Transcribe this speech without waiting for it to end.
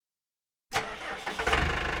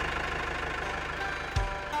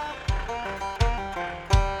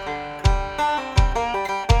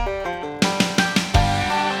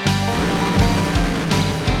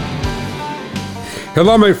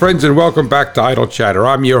Hello, my friends, and welcome back to Idle Chatter.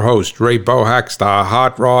 I'm your host, Ray Bohax, the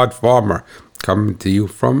Hot Rod Farmer, coming to you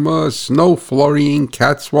from snow-flurrying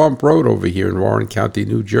Cat Swamp Road over here in Warren County,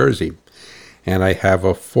 New Jersey. And I have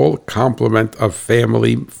a full complement of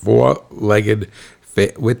family, four-legged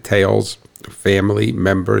with tails, family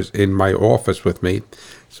members in my office with me.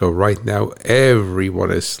 So right now,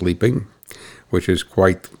 everyone is sleeping, which is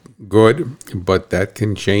quite good, but that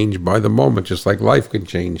can change by the moment, just like life can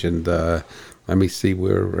change. And let me see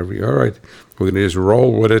where we all right. We're going to just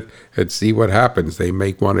roll with it and see what happens. They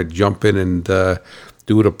may want to jump in and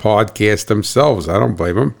do the podcast themselves. I don't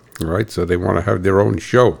blame them. All right, so they want to have their own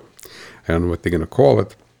show. I don't know what they're going to call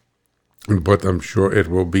it, but I'm sure it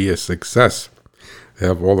will be a success. They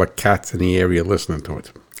have all the cats in the area listening to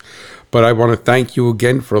it. But I want to thank you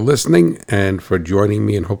again for listening and for joining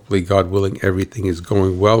me, and hopefully, God willing, everything is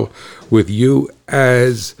going well with you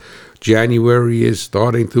as January is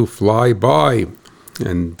starting to fly by,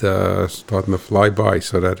 and starting to fly by.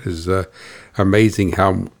 So that is amazing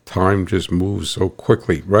how time just moves so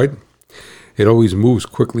quickly, right? It always moves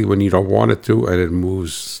quickly when you don't want it to, and it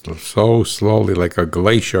moves so slowly like a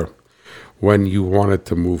glacier when you want it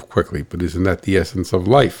to move quickly. But isn't that the essence of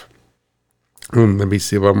life? Let me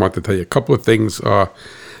see what I want to tell you. A couple of things I'm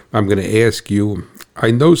going to ask you. I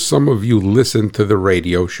know some of you listen to the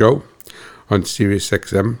radio show on Sirius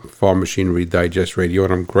XM, Farm Machinery Digest Radio,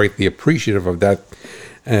 and I'm greatly appreciative of that.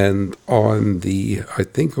 And on the, I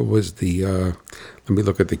think it was the, let me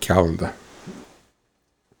look at the calendar.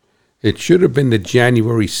 It should have been the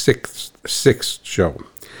January 6th show,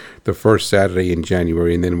 the first Saturday in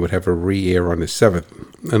January, and then would have a re-air on the 7th.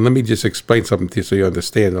 And let me just explain something to you so you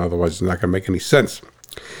understand, otherwise it's not going to make any sense.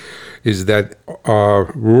 Is that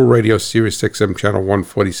Rural Radio Sirius XM Channel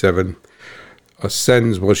 147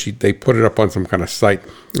 sends, they put it up on some kind of site,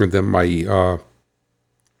 and then my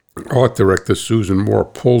art director, Susan Moore,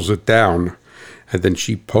 pulls it down, and then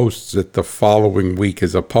she posts it the following week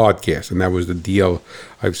as a podcast. And that was the deal.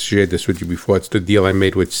 I've shared this with you before. It's the deal I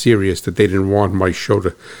made with Sirius, that they didn't want my show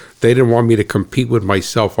they didn't want me to compete with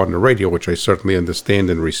myself on the radio, which I certainly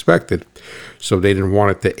understand and respected. So they didn't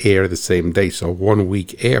want it to air the same day. So 1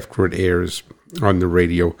 week after it airs on the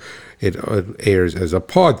radio, it airs as a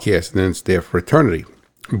podcast, and then it's there for eternity.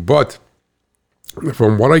 But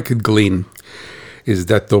from what I could glean is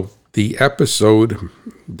that the episode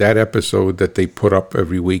that they put up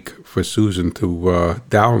every week for Susan to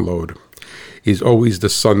download is always the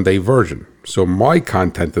Sunday version. So my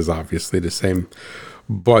content is obviously the same,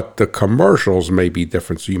 but the commercials may be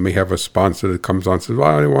different. So you may have a sponsor that comes on and says,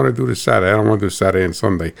 well, I don't want to do this Saturday. I don't want to do Saturday and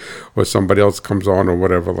Sunday. Or somebody else comes on or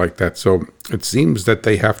whatever like that. So it seems that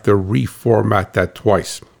they have to reformat that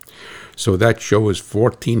twice. So that show is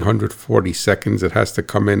 1,440 seconds. It has to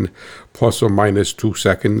come in plus or minus 2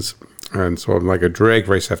 seconds. And so I'm like a drag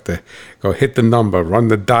race. I have to go hit the number, run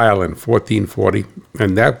the dial in 1440.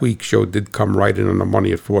 And that week's show did come right in on the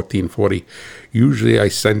money at 1440. Usually I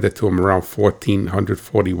send it to them around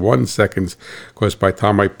 1,441 seconds, because by the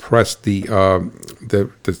time I press the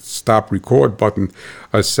stop record button,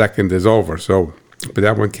 a second is over. So, but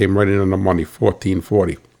that one came right in on the money,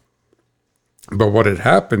 1440. But what had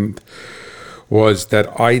happened was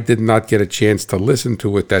that I did not get a chance to listen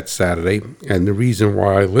to it that Saturday. And the reason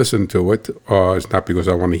why I listened to it is not because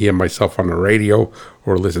I want to hear myself on the radio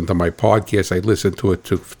or listen to my podcast. I listened to it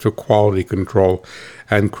to quality control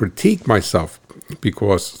and critique myself,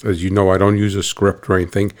 because, as you know, I don't use a script or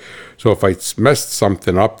anything. So if I messed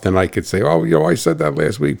something up, then I could say, oh, I said that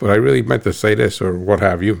last week, but I really meant to say this, or what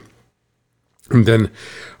have you. And then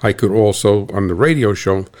I could also, on the radio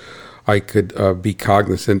show, I could be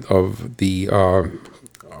cognizant of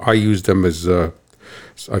I use them as,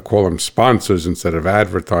 I call them sponsors instead of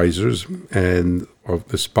advertisers, and of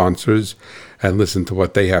the sponsors, and listen to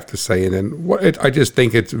what they have to say. And then I just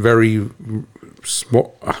think it's very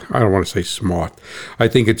smart. I don't want to say smart. I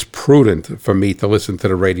think it's prudent for me to listen to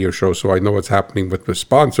the radio show, so I know what's happening with the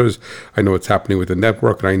sponsors, I know what's happening with the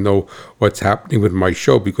network, and I know what's happening with my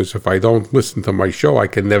show, because if I don't listen to my show, I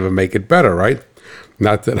can never make it better, right?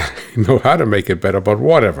 Not that I know how to make it better, but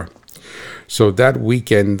whatever. So that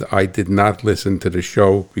weekend, I did not listen to the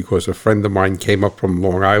show because a friend of mine came up from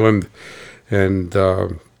Long Island, and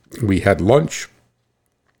we had lunch,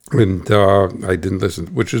 and I didn't listen,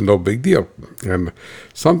 which is no big deal. And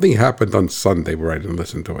something happened on Sunday where I didn't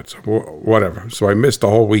listen to it, so whatever. So I missed the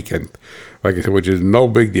whole weekend, like I said, which is no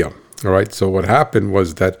big deal. All right, so what happened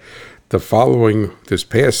was that this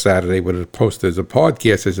past Saturday, when it posted as a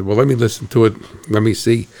podcast, I said, well, let me listen to it. Let me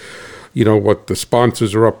see, what the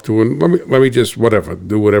sponsors are up to. And let me just,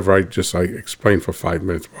 do whatever I explain for 5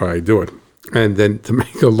 minutes why I do it. And then, to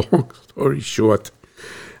make a long story short,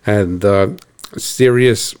 and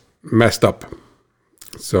serious messed up.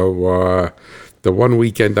 So the one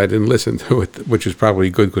weekend I didn't listen to it, which is probably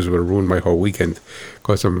good because it would have ruined my whole weekend,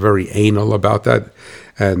 because I'm very anal about that,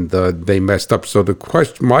 and they messed up. So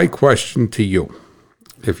my question to you,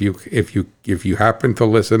 if you happen to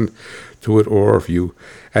listen to it, or if you,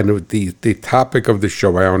 and the topic of the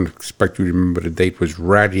show, I don't expect you to remember the date, was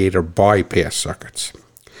radiator bypass circuits.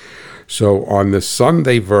 So on the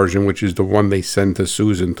Sunday version, which is the one they send to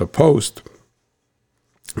Susan to post,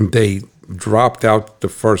 they dropped out the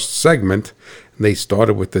first segment, and they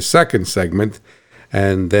started with the second segment,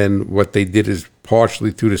 and then what they did is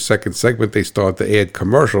partially through the second segment, they started to add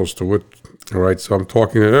commercials to it. All right, so I'm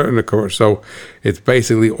talking in the commercial, so it's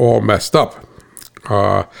basically all messed up.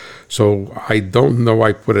 So I don't know,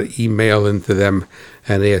 I put an email into them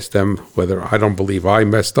and asked them whether, I don't believe I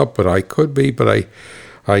messed up, but I could be, but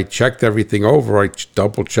I checked everything over. I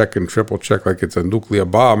double check and triple check like it's a nuclear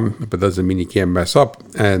bomb, but doesn't mean you can't mess up.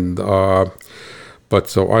 And but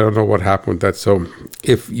so I don't know what happened with that. So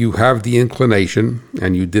if you have the inclination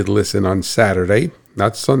and you did listen on Saturday,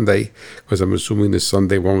 not Sunday, because I'm assuming the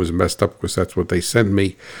Sunday one was messed up because that's what they sent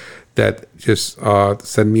me, that just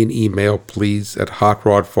send me an email, please, at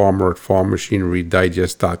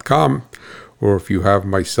hotrodfarmer@farmmachinerydigest.com. Or if you have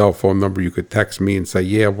my cell phone number, you could text me and say,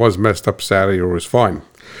 yeah, it was messed up Saturday or it was fine.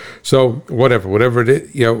 So whatever it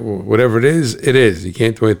is, whatever it is, it is. You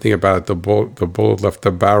can't do anything about it. The bullet left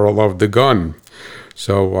the barrel of the gun.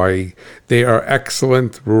 So they are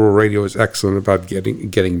excellent. Rural Radio is excellent about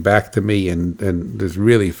getting back to me, and it's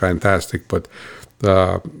really fantastic. But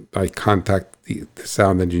I contact the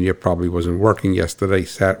sound engineer, probably wasn't working yesterday.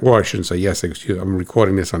 Well, I shouldn't say yesterday. I'm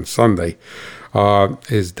recording this on Sunday.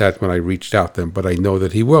 Is that when I reached out to him? But I know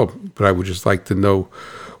that he will. But I would just like to know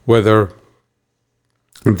whether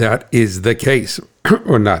that is the case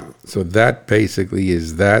or not. So that basically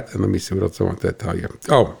is that. And let me see what else I want to tell you.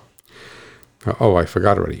 Oh, I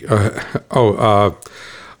forgot already.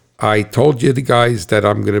 I told you the guys that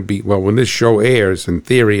I'm going to be, well, when this show airs, in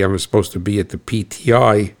theory, I'm supposed to be at the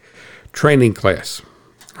PTI training class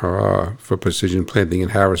for precision planting in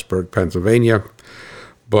Harrisburg, Pennsylvania.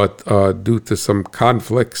 But due to some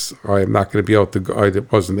conflicts, I am not going to be able to go. I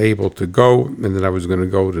wasn't able to go, and then I was going to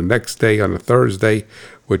go the next day on a Thursday,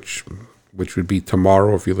 which would be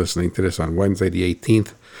tomorrow if you're listening to this on Wednesday the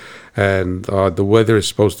 18th. And the weather is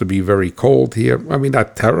supposed to be very cold here. I mean,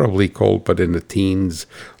 not terribly cold, but in the teens,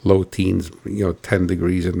 low teens, 10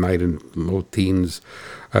 degrees at night and low teens.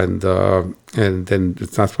 And then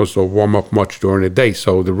it's not supposed to warm up much during the day.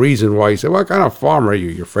 So the reason why you say, what kind of farmer are you?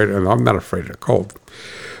 You're afraid of, and I'm not afraid of the cold.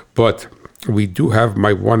 But we do have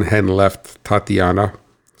my one hen left, Tatiana.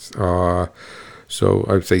 So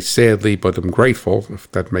I would say sadly, but I'm grateful, if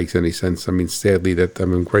that makes any sense. I mean, sadly that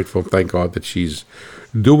I'm grateful, thank God, that she's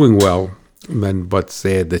doing well, but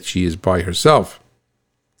sad that she is by herself.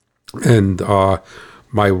 And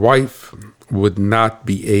my wife would not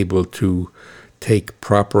be able to take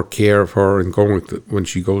proper care of her and when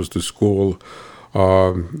she goes to school,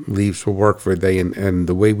 leaves for work for a day. And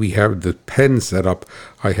the way we have the pen set up,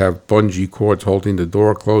 I have bungee cords holding the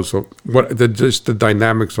door closed. So just the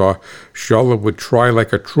dynamics are, Charlotte would try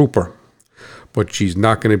like a trooper, but she's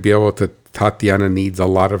not going to be able to. Tatiana needs a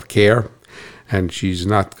lot of care. And she needs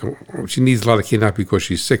a lot of care, not because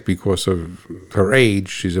she's sick, because of her age.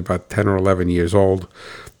 She's about 10 or 11 years old.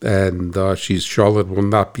 And Charlotte will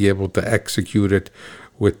not be able to execute it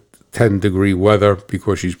with 10-degree weather,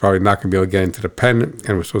 because she's probably not going to be able to get into the pen.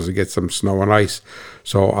 And we're supposed to get some snow and ice.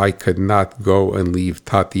 So I could not go and leave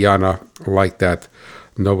Tatiana like that,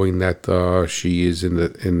 knowing that she is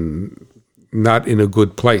not in a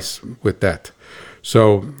good place with that.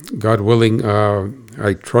 So, God willing,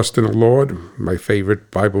 I trust in the Lord. My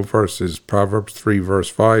favorite Bible verse is Proverbs 3, verse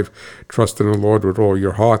 5. Trust in the Lord with all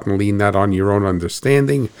your heart and lean not on your own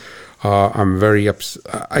understanding. I'm very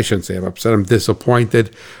upset. I shouldn't say I'm upset. I'm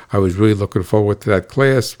disappointed. I was really looking forward to that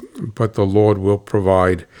class, but the Lord will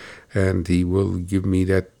provide, and He will give me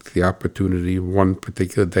the opportunity one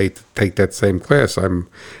particular day to take that same class.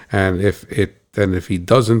 If He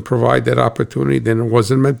doesn't provide that opportunity, then it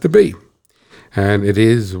wasn't meant to be. And it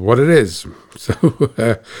is what it is. So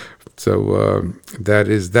that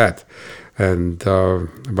is that. And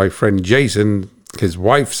my friend Jason, his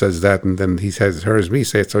wife says that, and then he hears me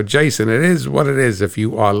say it. So Jason, it is what it is if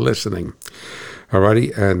you are listening.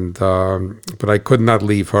 Alrighty, and but I could not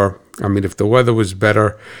leave her, I mean, if the weather was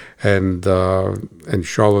better and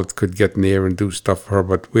Charlotte could get in there and do stuff for her,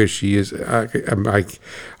 but where she is, I'm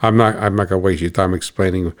not gonna waste your time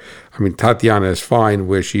explaining. I mean, Tatiana is fine.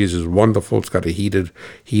 Where she is wonderful. It's got a heated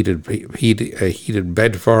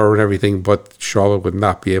bed for her and everything. But Charlotte would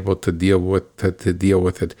not be able to deal with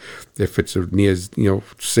it if it's near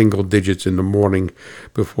single digits in the morning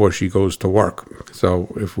before she goes to work. So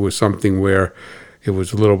if it was something where it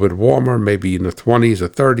was a little bit warmer, maybe in the 20s or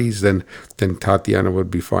 30s, then Tatiana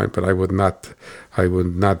would be fine. But I would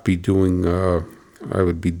not be doing. I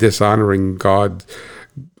would be dishonoring God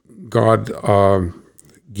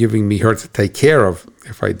giving me her to take care of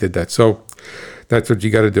if I did that. So that's what you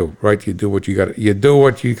got to do, right? You do what you got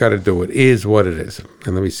to do. It is what it is.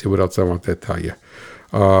 And let me see what else I want to tell you.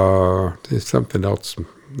 There's something else,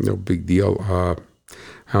 no big deal. I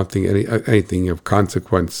don't think anything of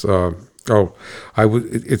consequence.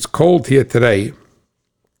 It's cold here today.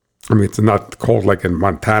 I mean, it's not cold like in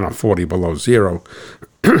Montana, 40 below zero.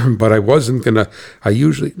 But I wasn't going to,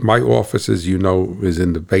 my office, as you know, is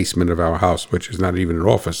in the basement of our house, which is not even an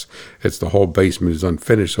office. It's the whole basement is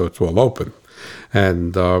unfinished, so it's all open.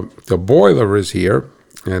 And the boiler is here,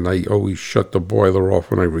 and I always shut the boiler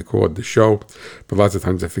off when I record the show. But lots of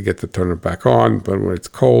times I forget to turn it back on. But when it's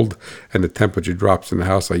cold and the temperature drops in the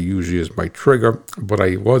house, I usually use my trigger. But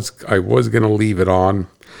I was going to leave it on.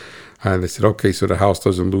 And I said, okay, so the house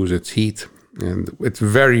doesn't lose its heat. And it's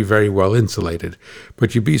very, very well insulated.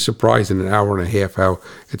 But you'd be surprised in an hour and a half how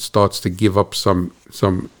it starts to give up some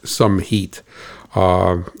heat.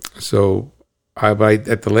 So at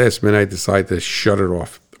the last minute, I decided to shut it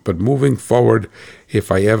off. But moving forward,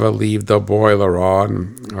 if I ever leave the boiler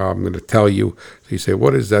on, I'm going to tell you. So you say,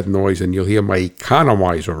 what is that noise? And you'll hear my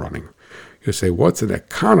economizer running. You say, what's an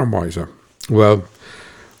economizer? Well,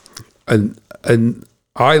 and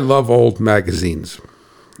I love old magazines.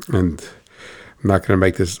 And I'm not going to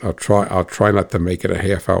make this, I'll try not to make it a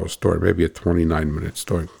half-hour story, maybe a 29-minute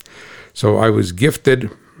story. So I was gifted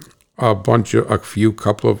a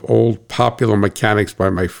couple of old Popular Mechanics by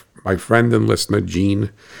my friend and listener, Gene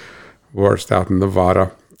Worst out in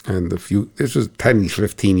Nevada. And this was 10,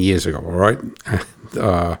 15 years ago, all right? And,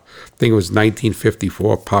 I think it was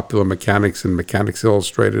 1954, Popular Mechanics and Mechanics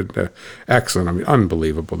Illustrated. Excellent. I mean,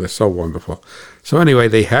 unbelievable. They're so wonderful. So anyway,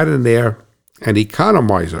 they had in there an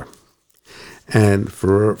economizer. And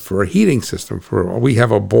for a heating system, we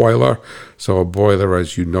have a boiler. So a boiler,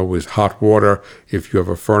 as you know, is hot water. If you have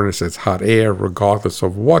a furnace, it's hot air, regardless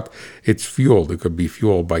of what it's fueled. It could be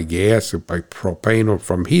fueled by gas, or by propane, or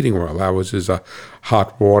from heating oil. Ours is a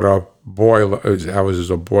hot water boiler. Ours is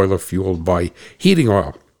a boiler fueled by heating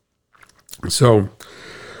oil. So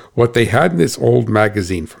what they had in this old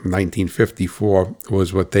magazine from 1954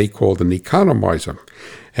 was what they called an economizer.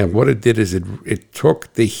 And what it did is it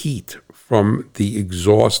took the heat from the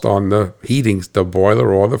exhaust on the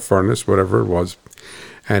boiler or the furnace, whatever it was,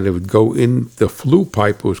 and it would go in the flue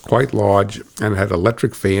pipe. It was quite large and had an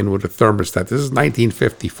electric fan with a thermostat. This is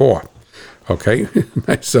 1954, okay?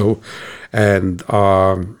 So,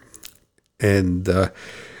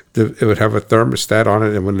 it would have a thermostat on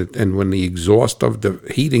it, and when the exhaust of the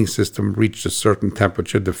heating system reached a certain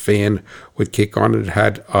temperature, the fan would kick on. It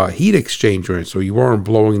had a heat exchanger in it, so you weren't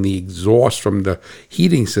blowing the exhaust from the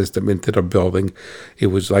heating system into the building. It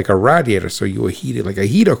was like a radiator, so you were heating like a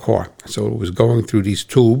heater core. So it was going through these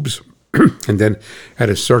tubes, and then at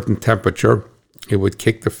a certain temperature, it would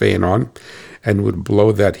kick the fan on and would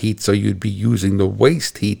blow that heat, so you'd be using the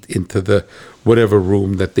waste heat into the whatever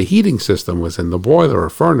room that the heating system was in, the boiler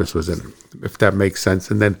or furnace was in, if that makes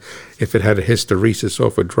sense. And then if it had a hysteresis, so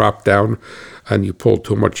if it dropped down and you pulled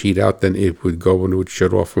too much heat out, then it would go and it would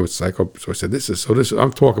shut off and it would cycle. So I said,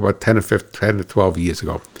 I'm talking about 10 to 12 years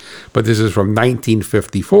ago. But this is from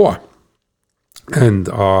 1954. And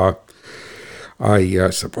I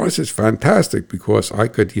suppose it's fantastic because I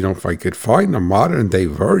could, if I could find a modern day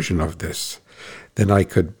version of this, then I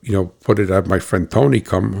could, put it at my friend Tony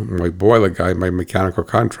my boiler guy, my mechanical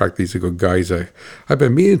contractor. These are good guys. I've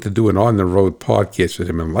been meaning to do an on-the-road podcast with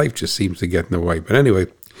him, and life just seems to get in the way. But anyway,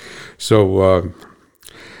 so,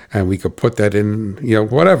 and we could put that in,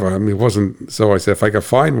 whatever. I mean, it wasn't, so I said, if I could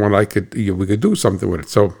find one, we could do something with it.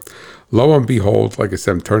 So lo and behold, like I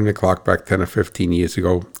said, I'm turning the clock back 10 or 15 years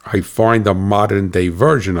ago. I find a modern day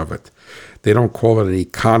version of it. They don't call it an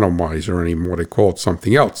economizer anymore. They call it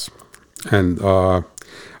something else. And I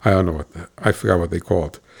don't know I forgot what they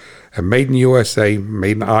called. And made in USA,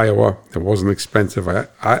 made in Iowa. It wasn't expensive.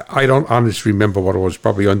 I don't honestly remember what it was.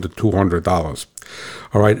 Probably under $200.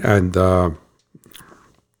 All right, and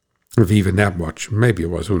if even that much, maybe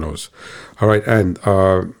it was. Who knows? All right, and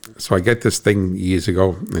So I get this thing years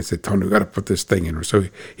ago, and I said, Tony, we got to put this thing in. So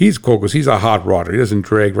he's cool because he's a hot rodder. He doesn't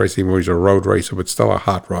drag race anymore. He's a road racer, but still a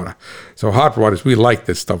hot rodder. So hot rodders, we like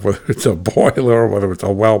this stuff, whether it's a boiler, or whether it's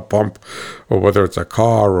a well pump, or whether it's a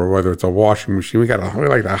car, or whether it's a washing machine. We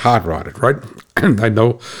like to hot rod it, right? And I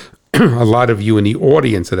know a lot of you in the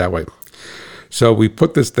audience are that way. So we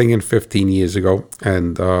put this thing in 15 years ago,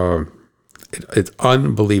 and it's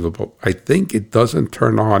unbelievable. I think it doesn't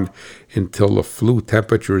turn on until the flue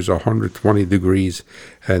temperature is 120 degrees,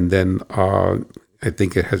 and then I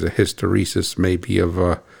think it has a hysteresis maybe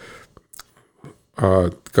of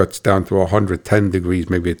guts down to 110 degrees,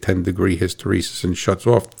 maybe a 10-degree hysteresis, and shuts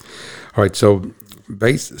off. All right, so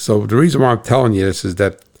the reason why I'm telling you this is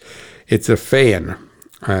that it's a fan,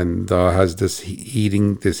 and has this heat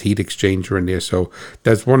exchanger in there. So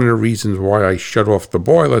that's one of the reasons why I shut off the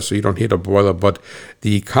boiler, so you don't hear the boiler, but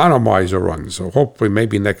the economizer runs. So hopefully,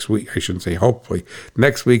 maybe next week, I shouldn't say hopefully,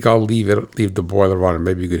 next week I'll leave the boiler on, and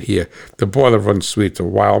maybe you could hear. The boiler runs sweet. It's a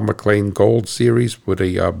Wild McLean Gold series with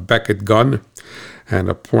a Beckett gun and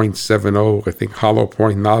a .70, I think, hollow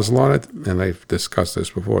point nozzle on it. And I've discussed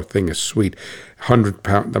this before. The thing is sweet. 100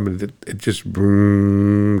 pound, I mean, it just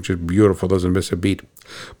beautiful, doesn't miss a beat.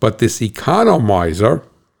 But this economizer,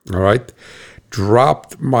 all right,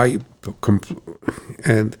 dropped my,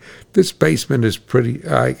 and this basement is pretty,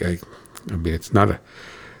 I mean,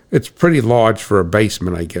 it's pretty large for a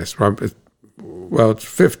basement, I guess. Well,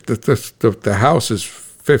 it's the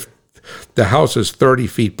house is 30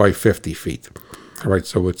 feet by 50 feet. All right,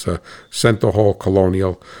 so it's a center hall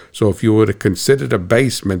colonial. So if you were to consider the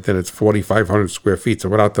basement, then it's 4,500 square feet. So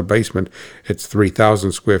without the basement, it's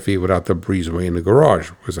 3,000 square feet without the breezeway in the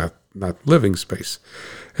garage, because that's not living space.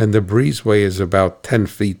 And the breezeway is about 10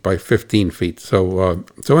 feet by 15 feet. So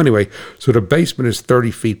anyway, so the basement is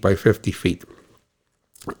 30 feet by 50 feet.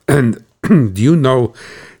 And do you know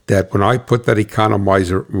that when I put that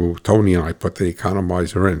economizer, Tony and I put the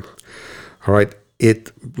economizer in, all right,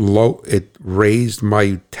 it raised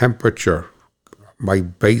my temperature. My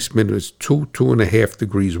basement is 2.5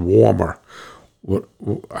 degrees warmer.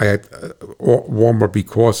 I had warmer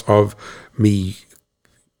because of me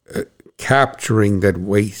capturing that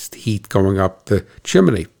waste heat going up the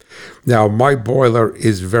chimney. Now, my boiler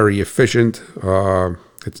is very efficient.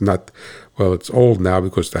 It's not, well, it's old now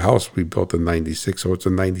because the house we built in 96, so it's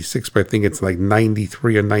a 96, but I think it's like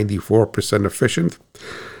 93 or 94% efficient,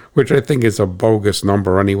 which I think is a bogus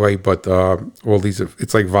number anyway, but all these,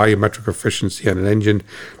 it's like volumetric efficiency on an engine.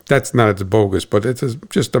 That's not as bogus, but it's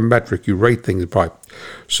just a metric you rate things by.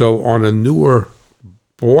 So on a newer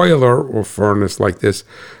boiler or furnace like this,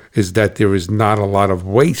 is that there is not a lot of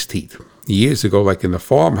waste heat. Years ago, like in the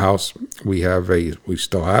farmhouse, we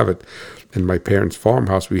still have it, in my parents'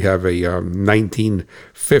 farmhouse, we have a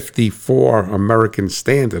 1954 American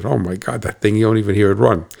Standard. Oh my God, that thing, you don't even hear it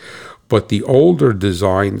run. But the older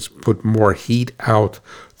designs put more heat out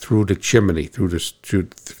through the chimney, through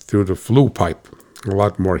the flue pipe. A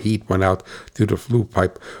lot more heat went out through the flue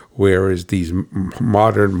pipe, whereas these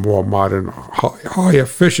more modern, high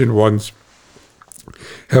efficient ones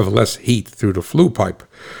have less heat through the flue pipe.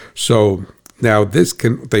 So now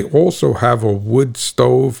they also have a wood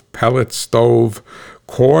stove, pellet stove,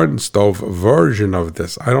 corn stove version of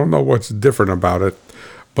this. I don't know what's different about it,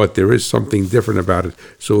 but there is something different about it.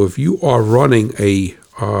 So if you are running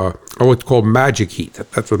it's called Magic Heat.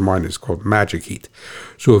 That's what mine is called, Magic Heat.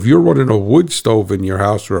 So if you're running a wood stove in your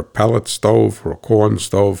house, or a pellet stove, or a corn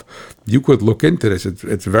stove, you could look into this.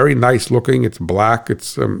 It's very nice looking. It's black.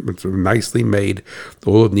 It's nicely made.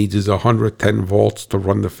 All it needs is 110 volts to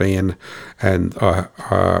run the fan, and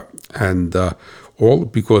all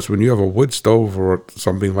because when you have a wood stove or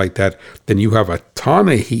something like that, then you have a ton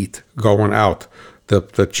of heat going out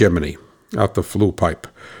the chimney, out the flue pipe.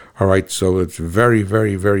 All right, so it's very,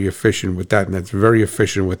 very, very efficient with that, and it's very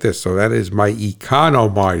efficient with this. So that is my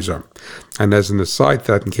economizer. And as an aside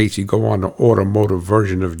to that, in case you go on the automotive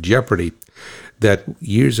version of Jeopardy, that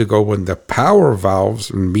years ago when the power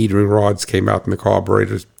valves and metering rods came out in the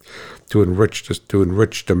carburetors to enrich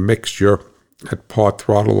the mixture at part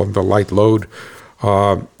throttle under light load,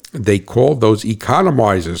 they called those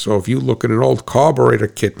economizers. So if you look at an old carburetor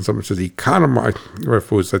kit and someone says economizer, or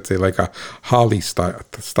if it was, let's say, like a Holley style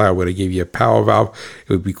where they gave you a power valve, it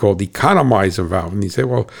would be called economizer valve. And you say,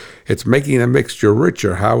 well, it's making the mixture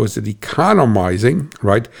richer. How is it economizing,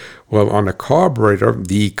 right? Well, on a carburetor,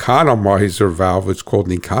 the economizer valve is called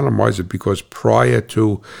an economizer because prior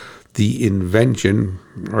to the invention,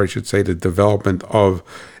 or I should say the development of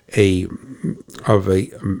a of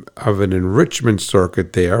a of an enrichment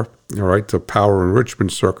circuit there, all right, the power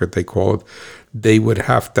enrichment circuit they call it, they would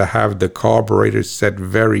have to have the carburetor set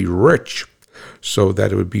very rich, so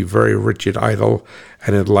that it would be very rich at idle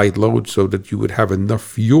and at light load, so that you would have enough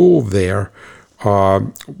fuel there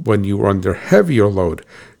when you were under heavier load.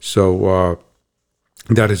 So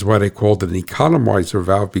that is why they called it an economizer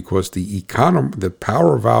valve, because the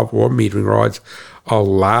power valve or metering rods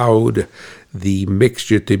allowed the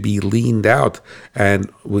mixture to be leaned out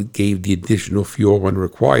and gave the additional fuel when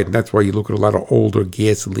required. And that's why you look at a lot of older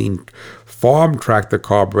gasoline farm tractor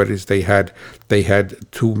carburetors. They had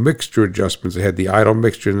two mixture adjustments. They had the idle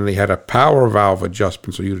mixture, and then they had a power valve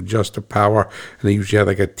adjustment. So you'd adjust the power, and they usually had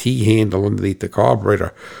like a T handle underneath the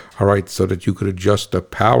carburetor, all right, so that you could adjust the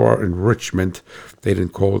power enrichment. They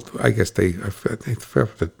didn't call it, I guess they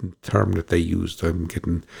forgot the term that they used.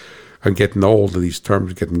 I'm getting old, and these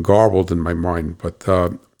terms are getting garbled in my mind. But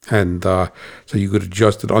so you could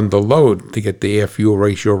adjust it under load to get the air-fuel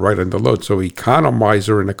ratio right under load. So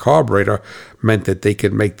economizer in a carburetor meant that they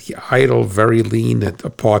could make the idle very lean, the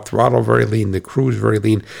part throttle very lean, the cruise very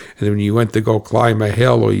lean, and then when you went to go climb a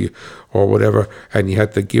hill or whatever, and you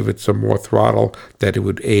had to give it some more throttle, that it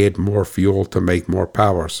would add more fuel to make more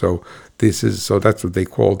power. So that's what they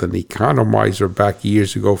called an economizer back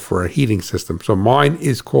years ago for a heating system. So mine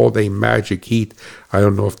is called a Magic Heat. I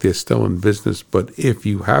don't know if they're still in business, but if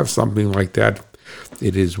you have something like that,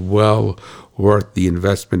 it is well worth the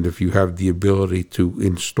investment if you have the ability to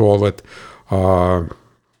install it.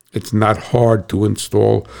 It's not hard to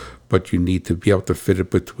install, but you need to be able to fit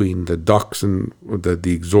it between the ducts and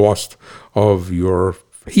the exhaust of your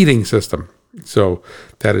heating system. So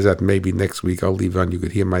that is that. Maybe next week I'll leave on. You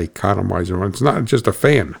could hear my economizer run. It's not just a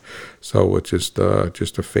fan, so it's just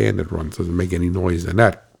a fan that runs. Doesn't make any noise in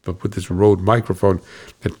that. But with this Rode microphone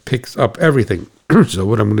that picks up everything. So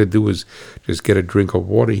what I'm going to do is just get a drink of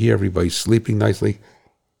water here. Everybody's sleeping nicely.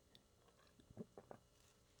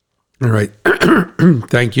 All right.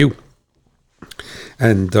 Thank you.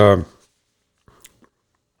 And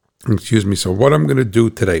excuse me. So what I'm going to do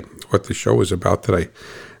today, what the show is about today,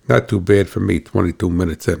 not too bad for me, 22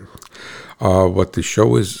 minutes in. What the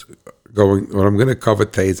show is what I'm going to cover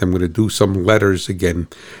today is I'm going to do some letters again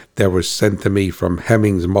that were sent to me from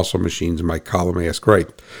Hemmings Muscle Machines, my column Ask Right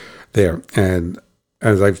there. And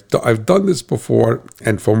as I've done this before,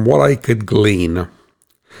 and from what I could glean,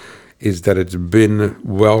 is that it's been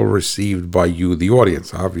well received by you, the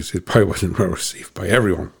audience. Obviously, it probably wasn't well received by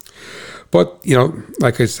everyone. But,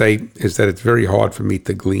 like I say, is that it's very hard for me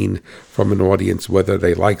to glean from an audience whether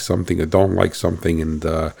they like something or don't like something, and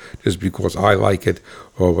just because I like it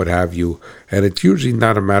or what have you. And it's usually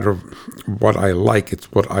not a matter of what I like, it's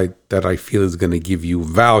that I feel is going to give you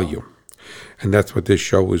value. And that's what this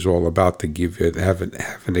show is all about, to have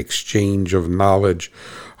an exchange of knowledge,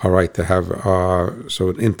 all right, to have so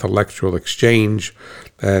an intellectual exchange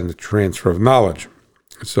and a transfer of knowledge.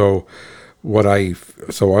 So I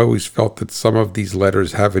always felt that some of these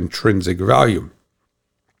letters have intrinsic value.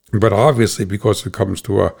 But obviously, because it comes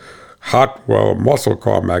to a Hot muscle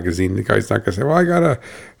car magazine, the guy's not going to say, well,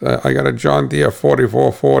 I got a John Deere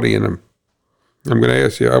 4440, and I want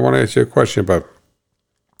to ask you a question about it.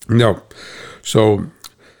 No. So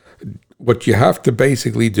what you have to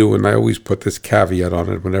basically do, and I always put this caveat on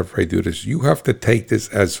it whenever I do this, you have to take this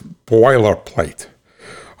as boilerplate.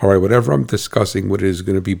 All right, whatever I'm discussing, what is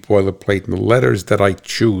going to be boilerplate, and the letters that I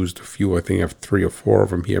choose, I think I have 3 or 4 of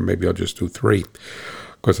them here. Maybe I'll just do 3,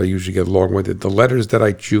 because I usually get long-winded. The letters that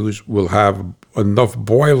I choose will have enough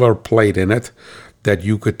boilerplate in it that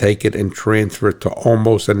you could take it and transfer it to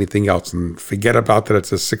almost anything else. And forget about that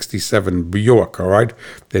it's a 67 Buick, all right?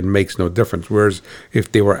 It makes no difference. Whereas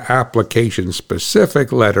if they were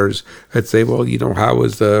application-specific letters, I'd say, well,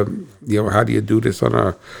 how do you do this on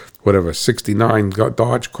a 69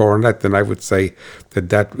 Dodge Coronet? Then I would say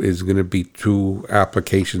that is going to be too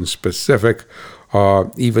application-specific.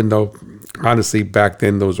 Even though, honestly, back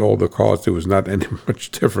then, those older cars, there was not any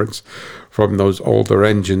much difference from those older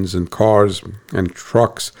engines and cars and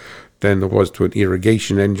trucks than there was to an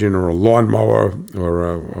irrigation engine or a lawnmower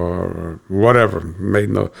or whatever, made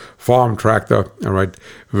in a farm tractor. All right,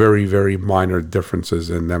 very, very minor differences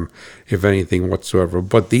in them, if anything whatsoever.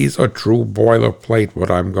 But these are true boilerplate, what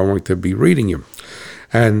I'm going to be reading you.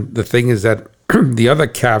 And the thing is that the other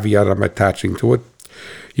caveat I'm attaching to it,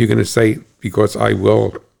 you're going to say, because I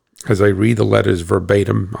will, as I read the letters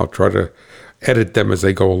verbatim, I'll try to edit them as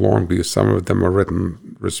I go along, because some of them are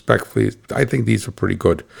written respectfully. I think these are pretty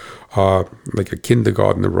good. Like a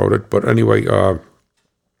kindergartner wrote it. But anyway,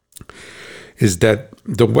 is that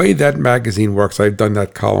the way that magazine works, I've done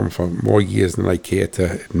that column for more years than I care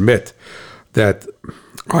to admit, that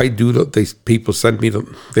I do, people send me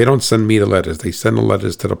they don't send me the letters. They send the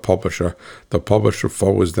letters to the publisher. The publisher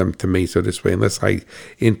forwards them to me. So this way, unless I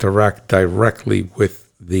interact directly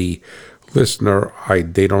with the listener,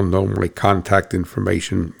 they don't know my contact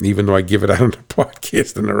information, even though I give it out on the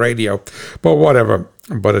podcast and the radio. But whatever.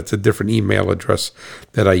 But it's a different email address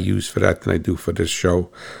that I use for that than I do for this show.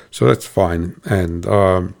 So that's fine. And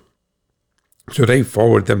so they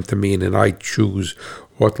forward them to me, and then I choose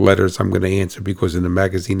what letters I'm going to answer, because in the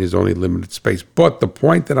magazine there's only limited space. But the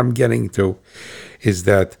point that I'm getting to is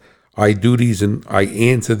that I do these and I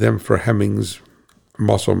answer them for Hemmings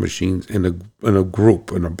Muscle Machines in a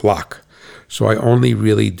group, in a block. So I only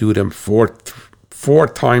really do them four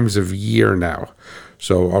times a year now.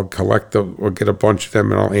 So I'll get a bunch of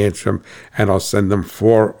them and I'll answer them, and I'll send them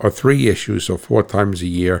 4 or 3 issues, so 4 times a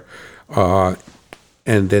year.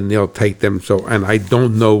 And then they'll take them. So, and I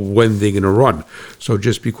don't know when they're going to run. So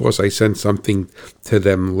just because I sent something to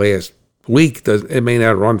them last week, it may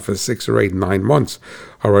not run for 6 or 8, 9 months,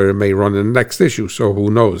 or it may run in the next issue. So who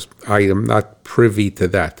knows? I am not privy to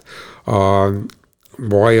that.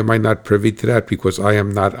 Why am I not privy to that? Because I am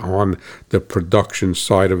not on the production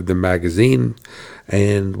side of the magazine.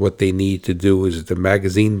 And what they need to do is, the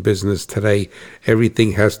magazine business today,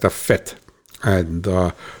 everything has to fit. And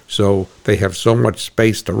so they have so much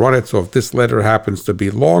space to run it. So if this letter happens to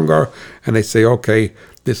be longer, and they say, okay,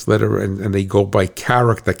 this letter, and they go by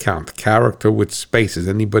character count, character with spaces.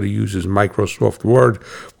 Anybody who uses Microsoft Word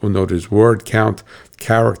will know there's word count,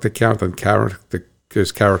 and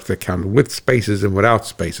there's character count with spaces and without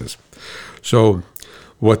spaces. So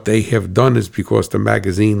what they have done is, because the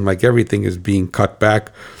magazine, like everything, is being cut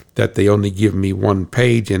back, that they only give me 1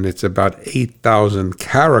 page, and it's about 8,000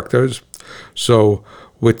 characters. So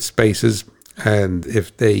with spaces, and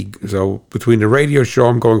so between the radio show,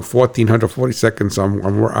 I'm going 1,440 seconds.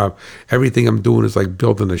 Everything I'm doing is like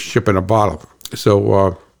building a ship in a bottle.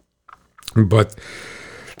 So, but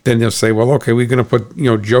then they'll say, well, okay, we're going to put,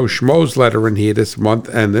 Joe Schmo's letter in here this month,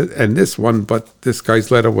 and this one, but this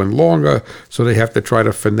guy's letter went longer, so they have to try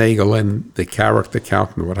to finagle in the character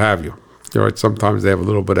count and what have you. All right, sometimes they have a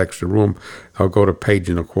little bit extra room. I'll go to 1.25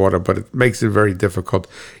 pages, but it makes it very difficult.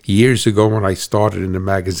 Years ago, when I started in the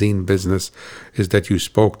magazine business, is that you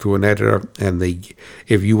spoke to an editor, and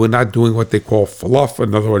if you were not doing what they call fluff,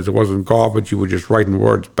 in other words, it wasn't garbage, you were just writing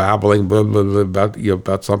words, babbling, blah, blah, blah,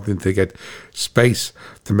 about something to get space,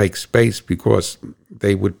 to make space, because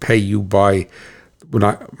they would pay you by,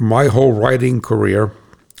 my whole writing career,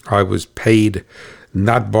 I was paid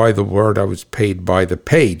not by the word, I was paid by the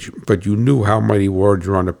page, but you knew how many words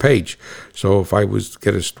are on a page. So if I was to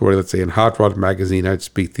get a story, let's say in Hot Rod magazine, I'd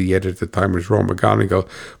speak to the editor at the time, it was Ron McGowan, and go,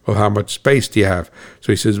 well, how much space do you have?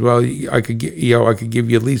 So he says, well, I could give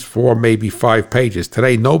you at least 4, maybe 5 pages.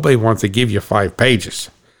 Today, nobody wants to give you 5 pages.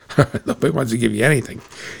 Nobody wants to give you anything.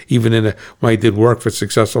 Even when I did work for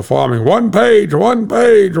Successful Farming, 1 page, 1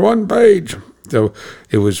 page, 1 page. So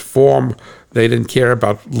it was form. They didn't care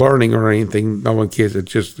about learning or anything. No one cares. It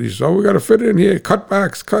just, we got to fit it in here.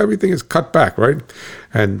 Cutbacks. Everything is cut back, right?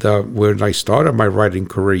 And when I started my writing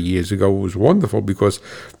career years ago, it was wonderful, because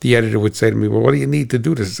the editor would say to me, well, what do you need to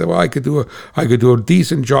do this? I said, well, I could do a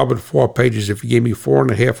decent job at 4 pages. If you gave me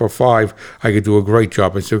 4.5 or 5, I could do a great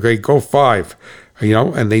job. I said, okay, go 5.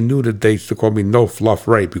 And they knew that they used to call me No Fluff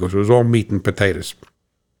Ray, because it was all meat and potatoes.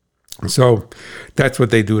 So that's what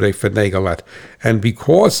they do. They finagle that. And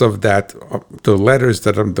because of that,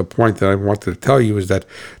 the point that I wanted to tell you is that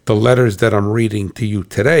the letters that I'm reading to you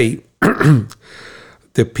today,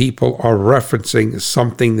 the people are referencing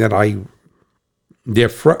something that they're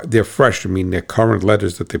fresh. I mean, they're current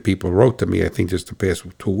letters that the people wrote to me, I think just the past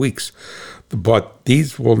 2 weeks. But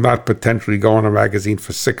these will not potentially go in a magazine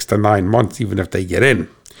for 6 to 9 months, even if they get in.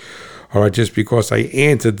 All right, just because I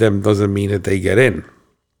answered them doesn't mean that they get in.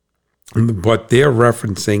 But they're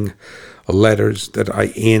referencing letters that I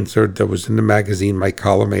answered that was in the magazine, my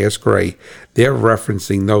column, Ask Ray. They're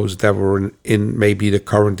referencing those that were in maybe the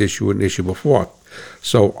current issue and issue before.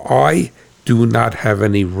 So I do not have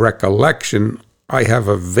any recollection. I have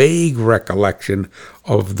a vague recollection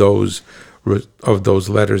of those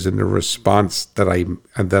letters in the response that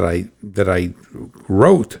I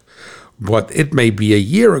wrote, but it may be a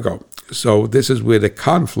year ago. So this is where the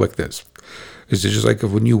conflict is. It's just like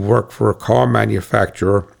when you work for a car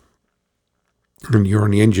manufacturer and you're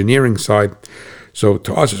on the engineering side. So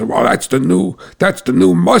to us, it's, well, that's the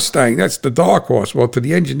new Mustang, that's the dark horse. Well, to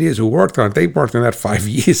the engineers who worked on it, they worked on that 5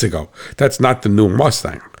 years ago. That's not the new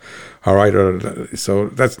Mustang. All right, so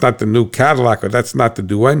that's not the new Cadillac, or that's not the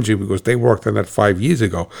new engine, because they worked on that 5 years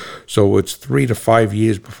ago. So it's 3 to 5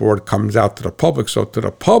 years before it comes out to the public. So to the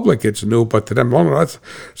public, it's new, but to them, no, that's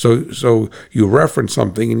so you reference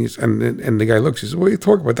something, and the guy looks, he says, "What are you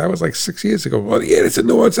talking about? That was like 6 years ago." Well, yeah, it's a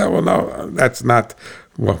new one. Well, no, that's not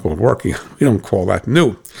what we're working on. We don't call that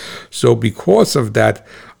new. So because of that,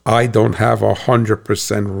 I don't have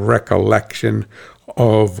 100% recollection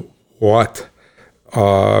of what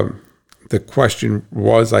the question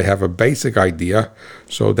was. I have a basic idea,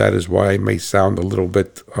 so that is why I may sound a little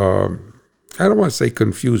bit, I don't want to say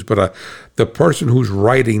confused, but the person who's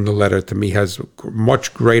writing the letter to me has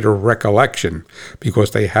much greater recollection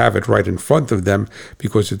because they have it right in front of them,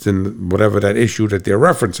 because it's in whatever that issue that they're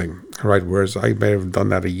referencing, right? Whereas I may have done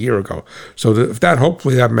that a year ago. So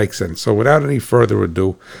hopefully that makes sense. So without any further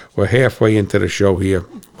ado, we're halfway into the show here,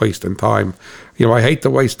 wasting time. I hate to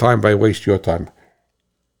waste time, but I waste your time.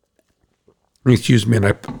 Excuse me, and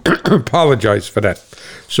I apologize for that.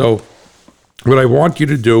 So what I want you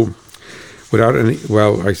to do, without any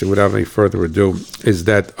further ado, is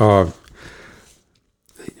that,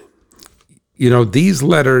 these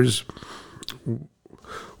letters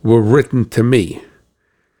were written to me,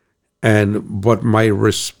 but my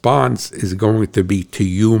response is going to be to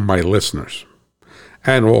you, my listeners,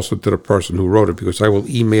 and also to the person who wrote it, because I will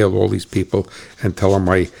email all these people and tell them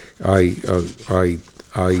I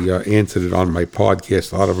answered it on my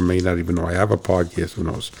podcast. A lot of them may not even know I have a podcast. Who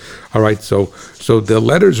knows? All right. So the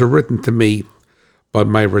letters are written to me, but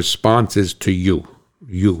my response is to you,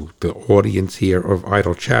 the audience here of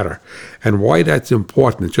Idle Chatter. And why that's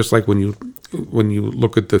important is just like when you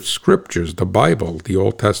look at the scriptures, the Bible, the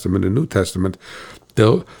Old Testament and New Testament,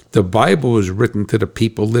 the Bible is written to the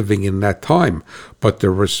people living in that time, but the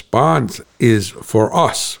response is for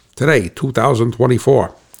us today,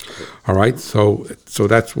 2024. All right, so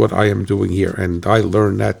that's what I am doing here, and I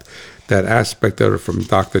learned that aspect of it from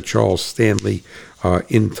Dr. Charles Stanley,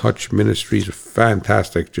 In Touch Ministries.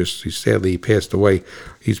 Fantastic. Sadly he passed away.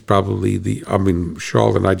 He's probably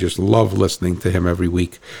Charlotte and I just love listening to him every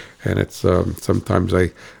week, and it's sometimes a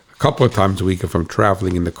couple of times a week if I'm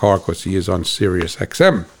traveling in the car, because he is on Sirius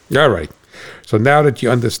XM. All right. So now that you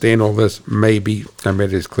understand all this, maybe I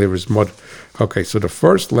made it as clear as mud. Okay, so the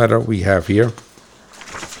first letter we have here.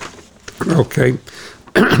 Okay,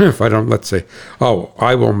 if I don't, let's say,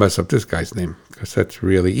 I won't mess up this guy's name, because that's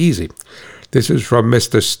really easy. This is from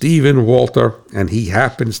Mr. Stephen Walter, and he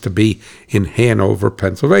happens to be in Hanover,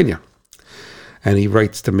 Pennsylvania. And he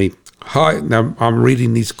writes to me, "Hi," now I'm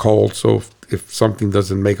reading these cold, so if something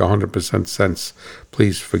doesn't make 100% sense,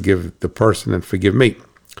 please forgive the person and forgive me.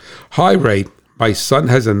 "Hi, Ray. My son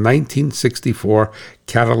has a 1964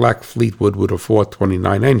 Cadillac Fleetwood with a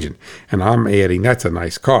 429 engine, and I'm adding, that's a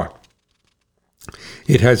nice car.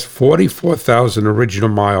 It has 44,000 original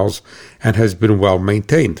miles and has been well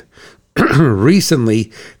maintained.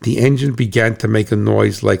 Recently, the engine began to make a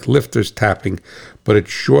noise like lifters tapping, but it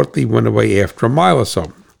shortly went away after a mile or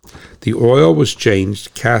so. The oil was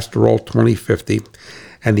changed, Castrol 2050,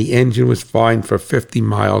 and the engine was fine for 50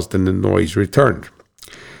 miles, then the noise returned.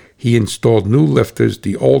 He installed new lifters.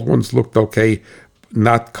 The old ones looked okay,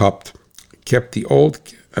 not cupped. Kept the old...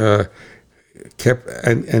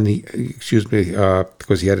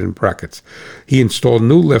 because he had it in brackets. He installed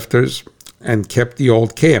new lifters and kept the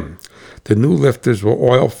old cam. The new lifters were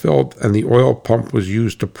oil-filled, and the oil pump was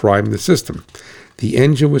used to prime the system. The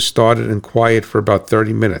engine was started and quiet for about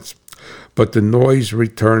 30 minutes, but the noise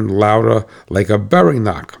returned louder like a bearing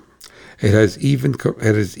knock. It has even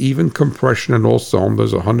compression in all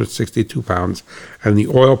cylinders, 162 pounds, and the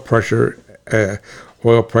oil pressure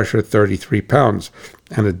 33 pounds,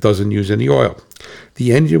 and it doesn't use any oil.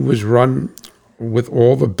 The engine was run with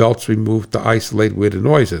all the belts removed to isolate where the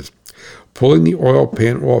noise is. Pulling the oil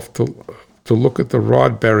pan off to look at the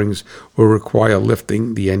rod bearings will require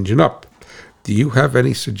lifting the engine up. Do you have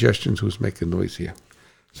any suggestions? Who's making noise here?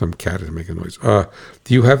 Some cat is making noise.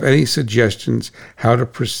 Do you have any suggestions how to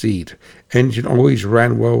proceed? Engine always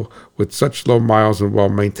ran well with such low miles and well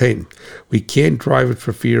maintained. We can't drive it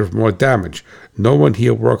for fear of more damage. No one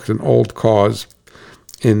here works in old cars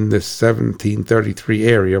in the 1733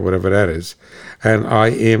 area, whatever that is, and I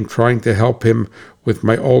am trying to help him with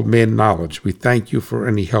my old man knowledge. We thank you for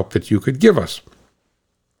any help that you could give us.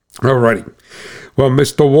 Alrighty. Well,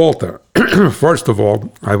 Mr. Walter, first of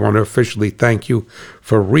all, I want to officially thank you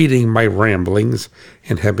for reading my ramblings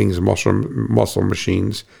in Hemmings Muscle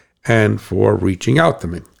Machines and for reaching out to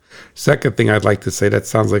me. Second thing I'd like to say, that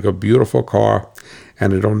sounds like a beautiful car,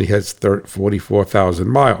 and it only has 44,000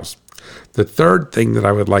 miles. The third thing that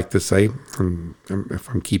I would like to say, if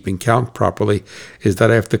I'm keeping count properly, is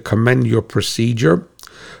that I have to commend your procedure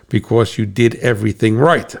because you did everything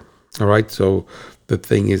right. All right. So the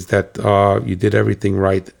thing is that you did everything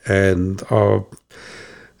right, and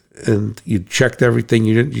you checked everything.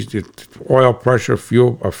 You did oil pressure,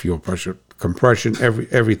 fuel pressure, compression,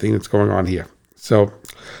 everything that's going on here. So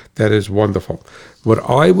that is wonderful. What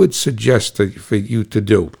I would suggest for you to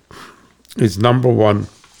do is, number one.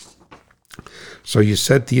 So you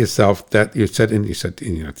said to yourself that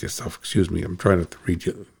excuse me, I'm trying to read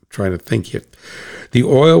you, trying to think here. The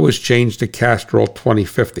oil was changed to Castrol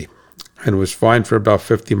 2050 and was fine for about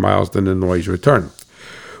 50 miles, then the noise returned.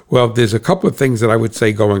 Well, there's a couple of things that I would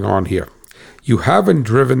say going on here. You haven't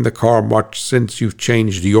driven the car much since you've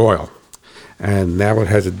changed the oil, and now it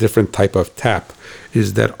has a different type of tap.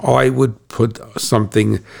 Is that I would put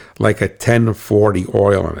something like a 1040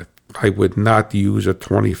 oil in it. I would not use a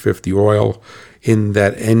 2050 oil in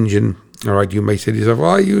that engine. All right, you may say to yourself,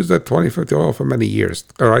 well, I used that 2050 oil for many years.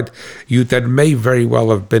 All right, that may very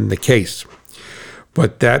well have been the case,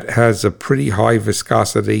 but that has a pretty high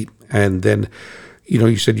viscosity. And then,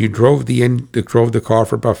 you said you drove the car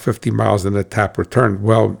for about 50 miles and the tap returned.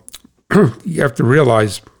 Well, you have to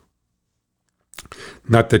realize,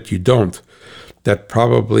 not that you don't, that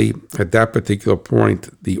probably at that particular point,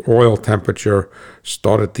 the oil temperature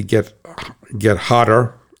started to get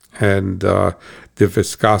hotter, and the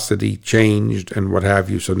viscosity changed and what have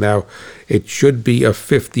you. So now it should be a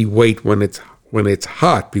 50 weight when it's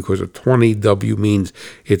hot, because a 20W means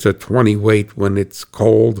it's a 20 weight when it's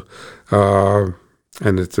cold,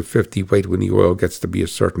 and it's a 50 weight when the oil gets to be a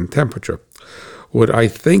certain temperature. What I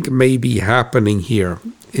think may be happening here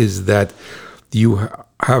is that you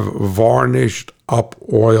have varnished up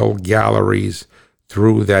oil galleries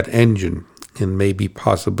through that engine, and maybe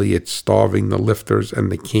possibly it's starving the lifters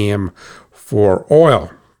and the cam for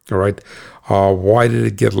oil. All right. Why did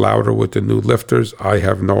it get louder with the new lifters? I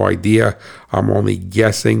have no idea. I'm only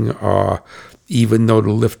guessing. Even though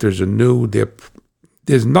the lifters are new,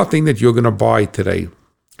 there's nothing that you're going to buy today.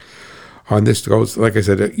 On this goes, like I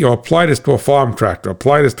said, apply this to a farm tractor,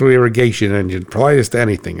 apply this to an irrigation engine, apply this to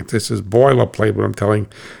anything. This is boilerplate, what I'm telling,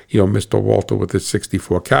 Mr. Walter with his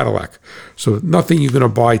 64 Cadillac. So nothing you're going to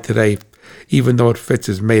buy today, even though it fits,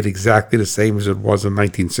 is made exactly the same as it was in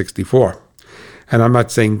 1964. And I'm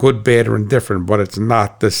not saying good, bad, or indifferent, but it's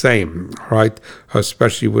not the same, right?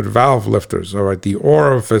 Especially with valve lifters, all right? The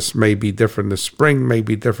orifice may be different, the spring may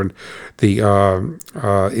be different, the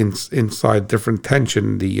inside different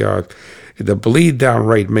tension, the bleed down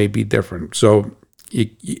rate may be different. So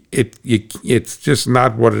it's just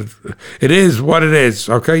not what it is. What it is,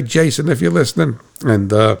 okay, Jason, if you're listening, and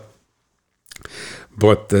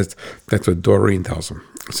but that's what Doreen tells him.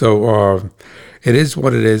 So it is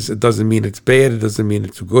what it is. It doesn't mean it's bad. It doesn't mean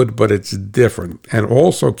it's good, but it's different. And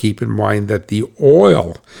also keep in mind that the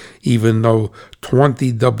oil, even though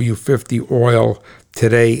 20W50 oil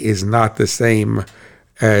today is not the same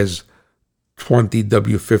as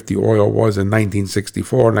 20W50 oil was in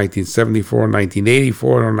 1964, 1974, 1984,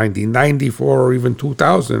 or 1994, or even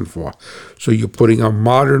 2004. So you're putting a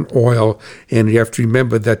modern oil, and you have to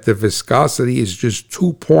remember that the viscosity is just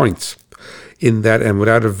 2 points in that, and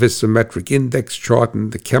without a viscometric index chart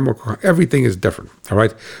and the chemical, everything is different. All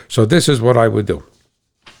right. So this is what I would do.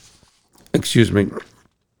 Excuse me.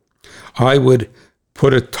 I would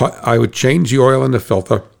I would change the oil in the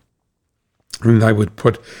filter, and I would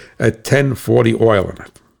put a 1040 oil in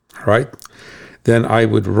it. All right. Then I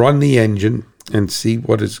would run the engine and see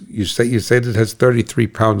what is, you say it has 33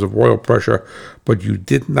 pounds of oil pressure, but you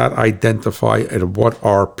did not identify at what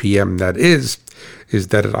RPM that is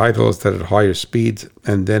that it idles at higher speeds,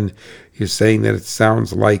 and then you're saying that it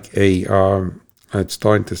sounds like it's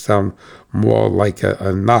starting to sound more like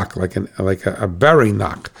a knock, like a bearing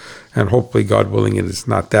knock, and hopefully, God willing, it is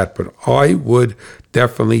not that. But I would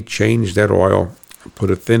definitely change that oil, put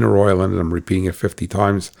a thinner oil in it. I'm repeating it 50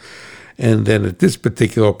 times, and then at this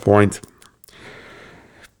particular point,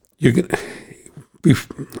 if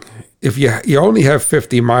you only have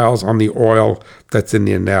 50 miles on the oil that's in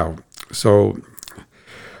there now. So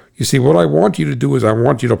you see, what I want you to do is I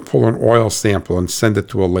want you to pull an oil sample and send it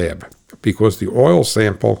to a lab, because the oil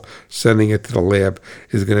sample, sending it to the lab,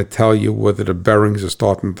 is going to tell you whether the bearings are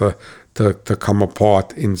starting to come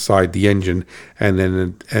apart inside the engine, and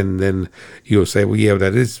then you'll say, well, yeah,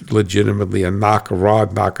 that is legitimately a knock, a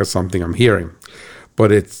rod knock, or something I'm hearing.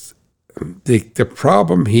 But it's the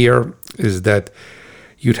problem here is that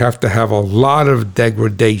you'd have to have a lot of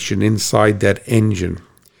degradation inside that engine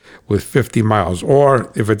with 50 miles,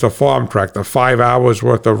 or if it's a farm tractor, 5 hours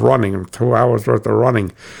worth of running, 2 hours worth of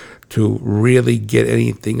running, to really get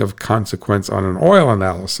anything of consequence on an oil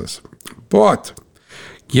analysis. But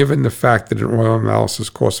given the fact that an oil analysis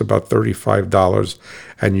costs about $35,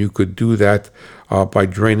 and you could do that by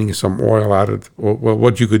draining some oil out of, well,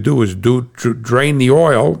 what you could do is drain the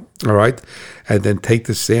oil, all right, and then take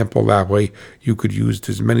the sample that way. You could use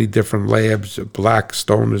as many different labs.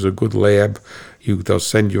 Blackstone is a good lab. They'll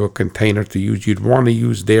send you a container to use. You'd want to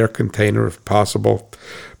use their container if possible,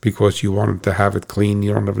 because you want to have it clean.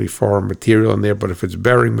 You don't have any foreign material in there. But if it's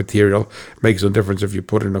bearing material, it makes no difference if you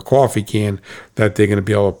put it in a coffee can, that they're going to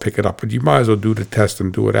be able to pick it up. But you might as well do the test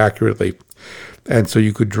and do it accurately. And so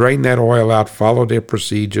you could drain that oil out, follow their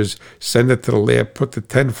procedures, send it to the lab, put the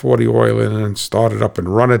 1040 oil in and start it up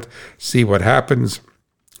and run it, see what happens,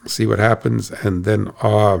 and then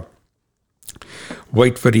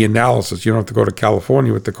wait for the analysis. You don't have to go to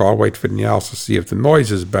California with the car. Wait for the analysis, see if the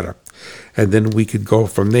noise is better. And then we could go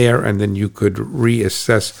from there, and then you could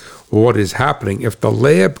reassess what is happening. If the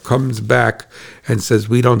lab comes back and says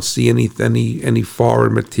we don't see any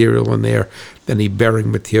foreign material in there, any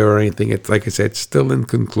bearing material or anything, it's like I said, it's still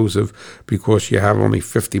inconclusive because you have only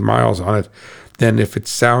 50 miles on it. Then if it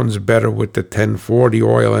sounds better with the 1040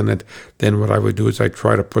 oil in it, then what I would do is I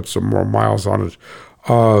try to put some more miles on it.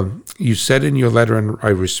 You said in your letter, and I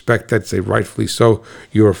respect that, say rightfully so,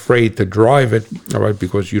 you're afraid to drive it, all right,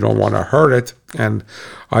 because you don't want to hurt it, and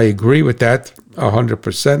I agree with that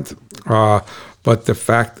 100%. But the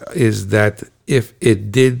fact is that if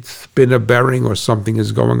it did spin a bearing or something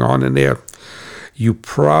is going on in there, you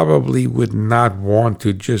probably would not want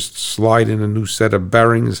to just slide in a new set of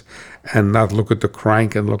bearings and not look at the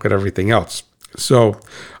crank and look at everything else. So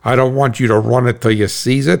I don't want you to run it till you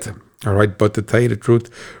seize it. All right, but to tell you the truth,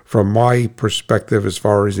 from my perspective, as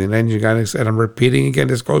far as an engine guy, and I'm repeating again,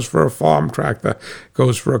 this goes for a farm tractor,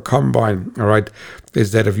 goes for a combine. All right,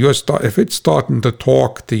 is that if it's starting to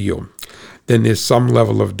talk to you, then there's some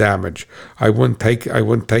level of damage. I wouldn't take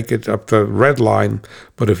it up the red line,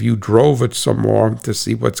 but if you drove it some more to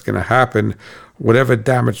see what's going to happen, whatever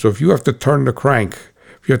damage. So if you have to turn the crank,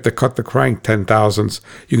 if you have to cut the crank 10 thousandths,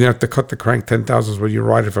 you're going to have to cut the crank 10 thousandths when you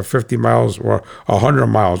ride it for 50 miles or 100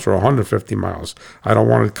 miles or 150 miles. I don't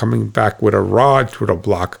want it coming back with a rod through the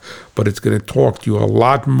block, but it's going to talk to you a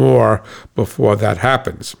lot more before that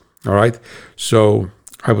happens. All right? So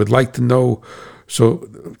I would like to know, so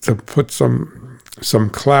to put some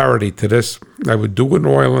clarity to this, I would do an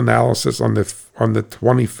oil analysis on the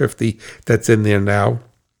 2050 that's in there now.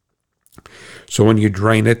 So when you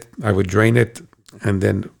drain it, I would drain it and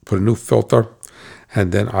then put a new filter,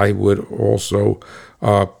 and then I would also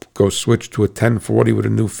go switch to a 1040 with a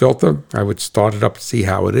new filter. I would start it up, see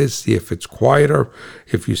how it is, see if it's quieter,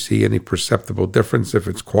 if you see any perceptible difference. If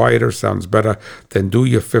it's quieter, sounds better, then do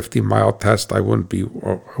your 50-mile test. I wouldn't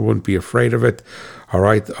be afraid of it. All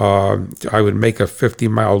right, I would make a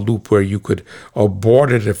 50-mile loop where you could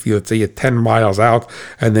abort it if let's say you're 10 miles out,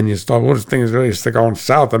 and then you start, well, this thing is really going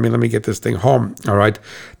south. Let me get this thing home. All right,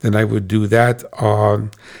 then I would do that,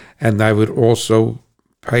 and I would also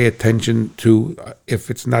pay attention to,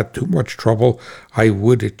 if it's not too much trouble, I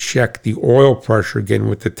would check the oil pressure again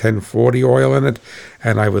with the 1040 oil in it,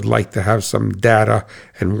 and I would like to have some data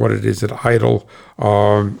and what it is at idle,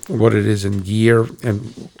 what it is in gear,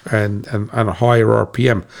 and a higher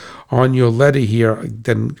RPM. On your letter here,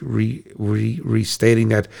 then restating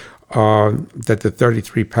that the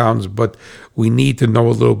 33 pounds, but we need to know a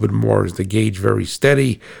little bit more. Is the gauge very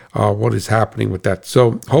steady? What is happening with that?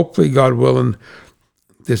 So hopefully, God willing,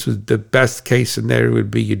 this was the best case scenario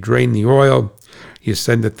would be you drain the oil, you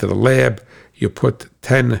send it to the lab, you put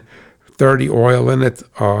 1030 oil in it,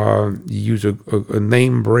 you use a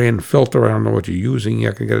name brand filter. I don't know what you're using.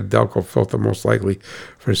 I can get a Delco filter most likely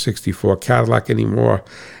for a 64 Cadillac anymore,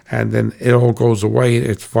 and then it all goes away,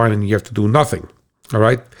 it's fine, and you have to do nothing. All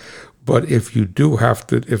right? But if you do have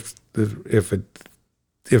to, if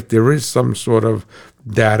there is some sort of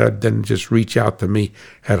data, then just reach out to me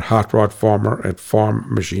at Hot Rod Farmer at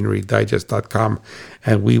farmmachinerydigest.com,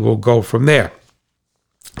 and we will go from there.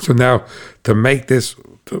 So now, to make this,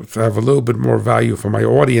 to have a little bit more value for my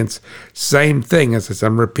audience, same thing, as I said,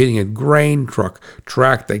 I'm repeating it, grain truck,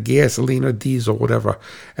 tractor, gasoline or diesel, whatever.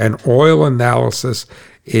 An oil analysis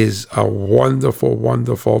is a wonderful,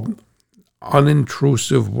 wonderful,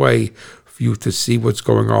 unintrusive way for you to see what's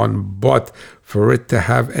going on, but for it to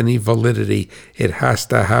have any validity, it has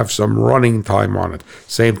to have some running time on it.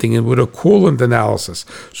 Same thing with a coolant analysis.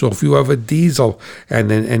 So if you have a diesel and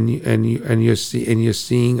you're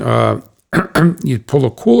seeing you pull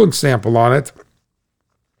a coolant sample on it,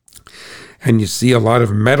 and you see a lot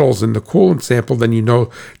of metals in the coolant sample, then you know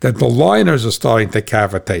that the liners are starting to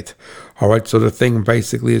cavitate. All right, so the thing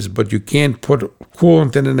basically is, but you can't put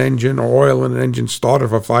coolant in an engine or oil in an engine, start it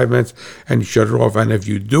for 5 minutes, and shut it off. And if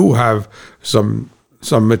you do have some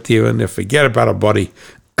material in there, forget about it, buddy.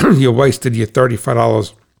 You wasted your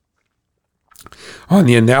 $35 on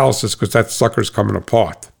the analysis because that sucker's coming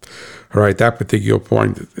apart. All right, that particular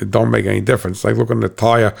point, it don't make any difference. It's like looking at a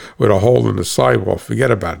tire with a hole in the sidewall.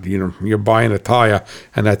 Forget about it. You're buying a tire,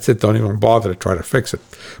 and that's it. Don't even bother to try to fix it.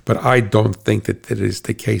 But I don't think that it is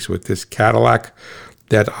the case with this Cadillac.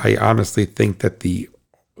 That I honestly think that the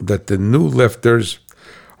new lifters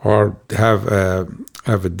have a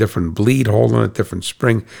different bleed hole in a different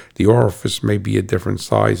spring. The orifice may be a different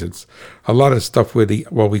size. It's a lot of stuff with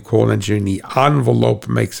what we call engineering. The envelope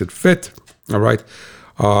makes it fit. All right.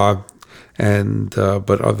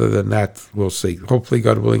 But other than that, we'll see. Hopefully,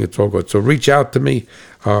 God willing, it's all good. So reach out to me.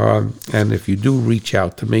 And if you do reach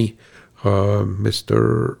out to me,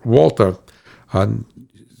 Mr. Walter, and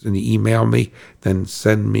you email me, then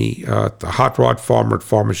send me to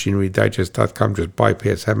hotrodfarmer@farmmachinerydigest.com. Just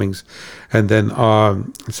bypass Hemmings. And then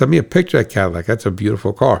send me a picture of Cadillac. That's a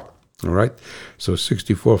beautiful car. All right. So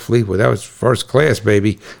 64 Fleetwood. That was first class,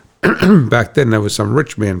 baby. Back then, there was some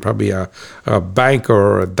rich man, probably a banker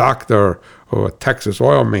or a doctor or a Texas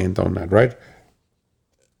oil man doing that, right?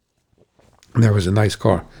 And that was a nice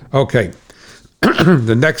car. Okay.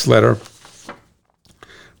 The next letter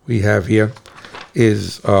we have here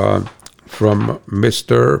is from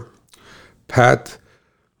Mr. Pat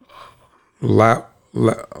Laudisi,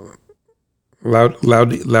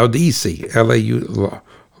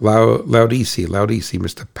 Laudisi,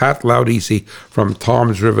 Mr. Pat Laudisi from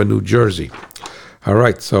Toms River, New Jersey. All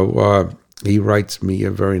right, so he writes me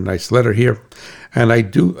a very nice letter here. And I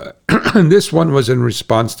do, and this one was in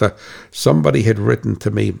response to somebody had written to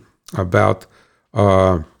me about,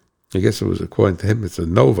 I guess it was according to him, it's a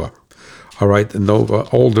Nova. All right, the Nova,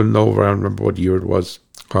 older Nova, I don't remember what year it was.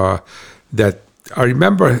 That I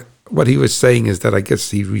remember what he was saying is that I guess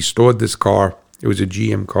he restored this car. It was a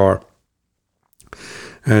GM car.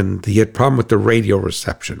 And he had problem with the radio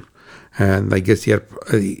reception, and I guess he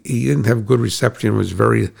didn't have good reception. It was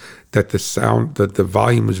the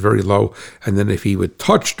volume was very low, and then if he would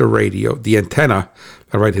touch the radio, the antenna,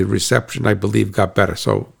 all right, his reception, I believe, got better.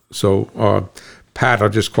 So Pat, I'll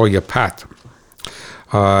just call you Pat.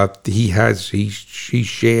 He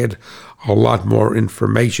shared a lot more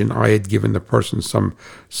information. I had given the person some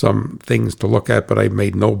things to look at, but I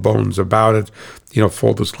made no bones about it.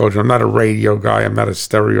 Full disclosure, I'm not a radio guy. I'm not a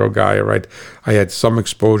stereo guy, all right? I had some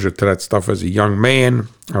exposure to that stuff as a young man,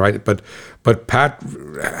 all right? But Pat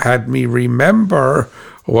had me remember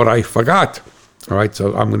what I forgot, all right?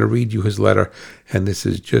 So I'm going to read you his letter, and this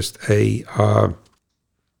is just a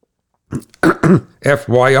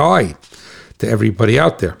FYI to everybody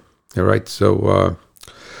out there, all right? So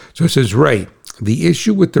it says, Ray, the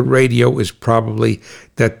issue with the radio is probably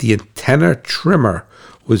that the antenna trimmer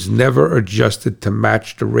was never adjusted to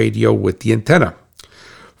match the radio with the antenna.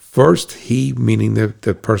 First, he, meaning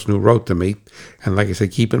the person who wrote to me, and like I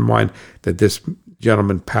said, keep in mind that this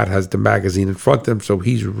gentleman, Pat, has the magazine in front of him, so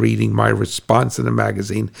he's reading my response in the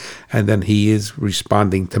magazine, and then he is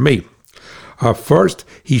responding to me. First,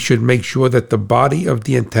 he should make sure that the body of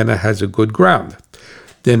the antenna has a good ground.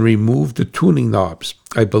 Then remove the tuning knobs.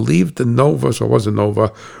 I believe the Nova, so it was a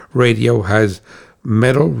Nova, radio has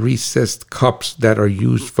metal recessed cups that are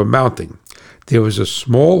used for mounting. There was a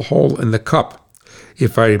small hole in the cup.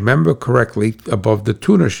 If I remember correctly, above the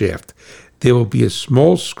tuner shaft, there will be a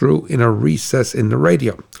small screw in a recess in the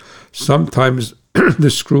radio. Sometimes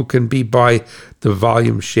the screw can be by the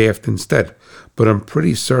volume shaft instead, but I'm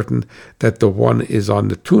pretty certain that the one is on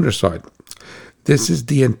the tuner side. This is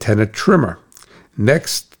the antenna trimmer.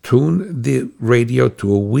 Next, tune the radio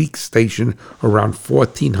to a weak station around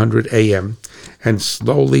 1400 AM and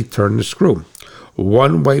slowly turn the screw.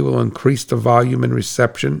 One way will increase the volume and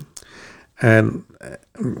reception and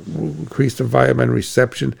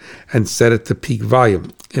set it to peak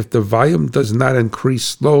volume. If the volume does not increase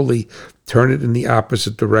slowly, turn it in the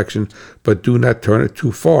opposite direction, but do not turn it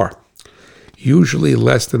too far. Usually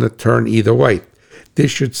less than a turn either way.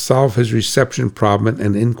 This should solve his reception problem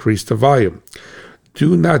and increase the volume.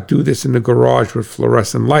 Do not do this in the garage with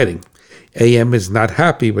fluorescent lighting. AM is not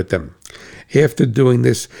happy with them. After doing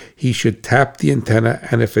this, he should tap the antenna,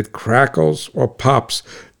 and if it crackles or pops,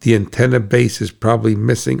 the antenna base is probably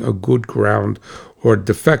missing a good ground or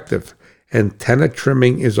defective. Antenna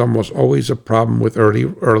trimming is almost always a problem with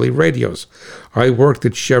early radios. I worked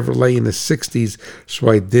at Chevrolet in the 60s, so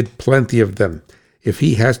I did plenty of them. If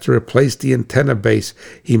he has to replace the antenna base,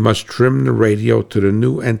 he must trim the radio to the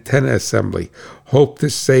new antenna assembly. Hope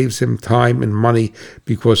this saves him time and money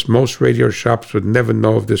because most radio shops would never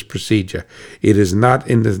know of this procedure. It is not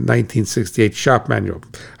in the 1968 shop manual.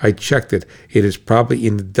 I checked it. It is probably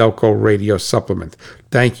in the Delco radio supplement.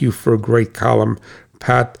 Thank you for a great column,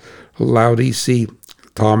 Pat Laudisi,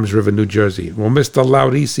 Toms River, New Jersey. Well, Mr.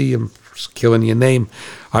 Laudisi, I'm killing your name.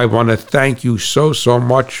 I want to thank you so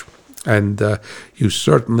much. And you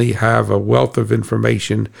certainly have a wealth of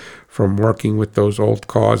information from working with those old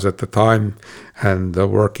cars at the time and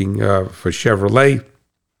working for Chevrolet.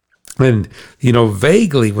 And,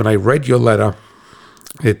 vaguely when I read your letter,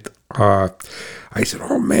 I said,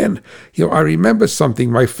 oh, man, I remember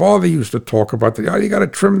something my father used to talk about. You got to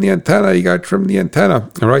trim the antenna. You got to trim the antenna.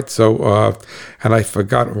 All right. So, and I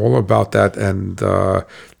forgot all about that. And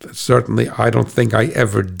certainly I don't think I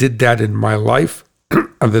ever did that in my life.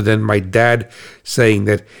 Other than my dad saying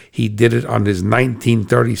that he did it on his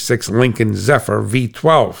 1936 Lincoln Zephyr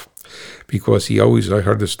V12, because I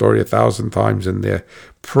heard the story 1,000 times, and they're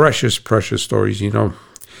precious stories.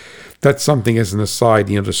 That's something as an aside.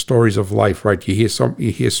 The stories of life, right? You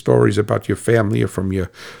hear stories about your family or from your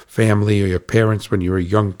family or your parents when you're a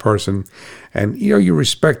young person, and you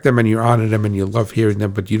respect them and you honor them and you love hearing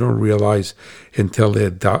them, but you don't realize until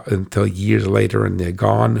years later and they're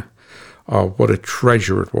gone. What a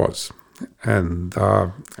treasure it was. And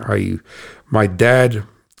my dad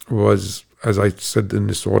was, as I said in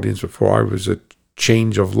this audience before, I was a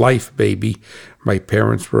change of life baby. My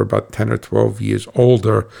parents were about 10 or 12 years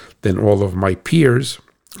older than all of my peers.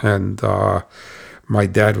 And my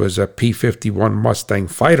dad was a P-51 Mustang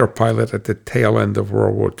fighter pilot at the tail end of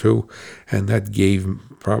World War II. And that gave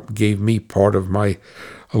me part of my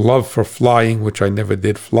love for flying, which I never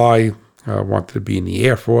did fly. I wanted to be in the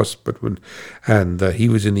Air Force, he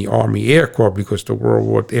was in the Army Air Corps because after World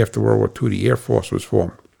War II, the Air Force was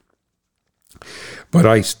formed. But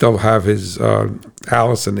I still have his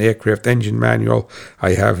Allison aircraft engine manual.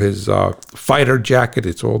 I have his fighter jacket.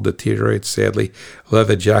 It's all deteriorated, sadly.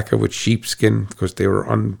 Leather jacket with sheepskin because they were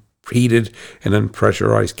unheated and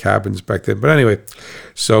unpressurized cabins back then. But anyway,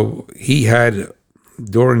 so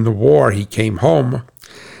during the war, he came home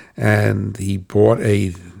and he bought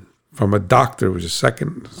from a doctor, it was a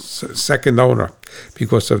second owner,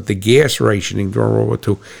 because of the gas rationing during World War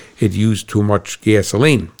II. It used too much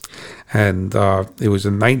gasoline. And it was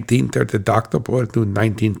the doctor bought it in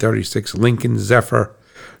 1936 Lincoln Zephyr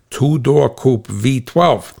 2-door coupe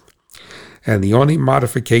V12. And the only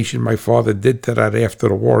modification my father did to that after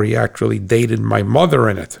the war, he actually dated my mother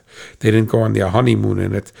in it. They didn't go on their honeymoon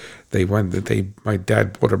in it. My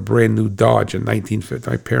dad bought a brand new Dodge in 1950.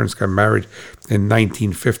 My parents got married in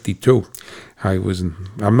 1952.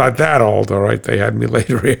 I'm not that old, all right? They had me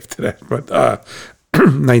later after that, but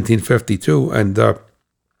 1952. And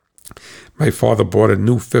my father bought a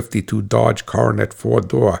new 52 Dodge Coronet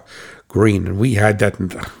 4-door green, and we had that.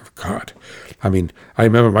 God, I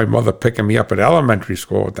remember my mother picking me up at elementary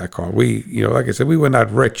school with that car. We, like I said, we were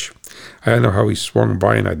not rich. I don't know how he swung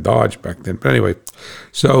by in a Dodge back then. But anyway,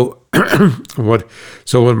 so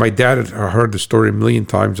when my dad heard the story a million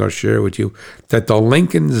times, I'll share it with you, that the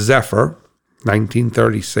Lincoln Zephyr,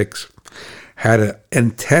 1936, had an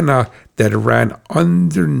antenna that ran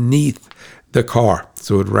underneath the car.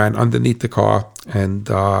 So it ran underneath the car, and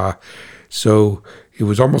so it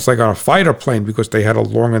was almost like on a fighter plane, because they had a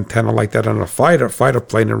long antenna like that on a fighter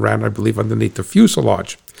plane, and ran, I believe, underneath the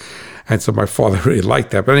fuselage. And so my father really liked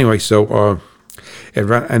that. But anyway, so it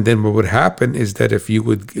ran, and then what would happen is that it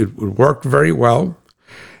would work very well,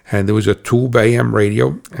 and there was a tube AM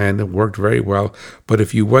radio, and it worked very well. But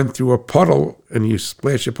if you went through a puddle and you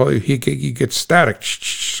splash a puddle, you get static.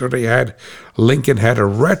 So Lincoln had a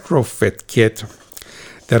retrofit kit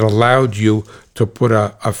that allowed you to put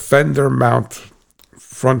a front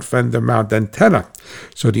fender mount antenna.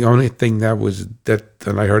 So the only thing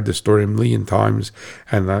and I heard the story a million times,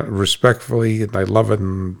 and respectfully, and I love it,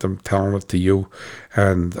 and I'm telling it to you.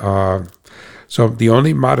 And so the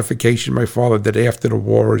only modification my father did after the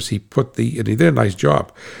war is and he did a nice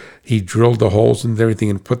job. He drilled the holes and everything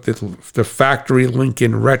and put the factory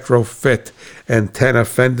Lincoln retrofit antenna,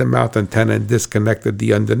 fender mount antenna, and disconnected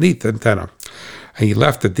the underneath antenna. And he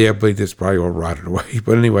left it there, but it's probably all rotted away.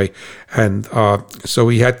 But anyway, and so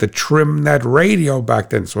he had to trim that radio back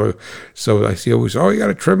then. So I see always, you got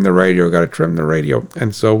to trim the radio,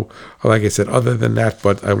 And so, like I said, other than that,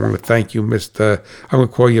 but I want to thank you, I'm going to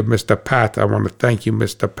call you Mr. Pat. I want to thank you,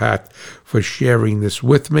 Mr. Pat, for sharing this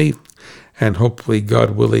with me. And hopefully,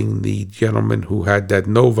 God willing, the gentleman who had that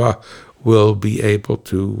Nova will be able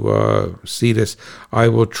to see this. I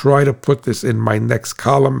will try to put this in my next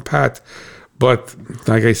column, Pat, but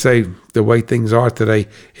like I say, the way things are today,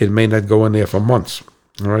 it may not go in there for months.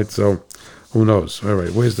 All right, so who knows? All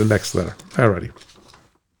right, where's the next letter? All righty.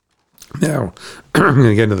 Now, I'm going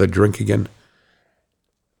to get into the drink again.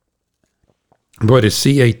 Boy, the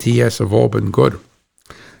CATS have all been good.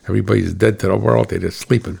 Everybody's dead to the world. They're just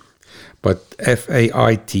sleeping. But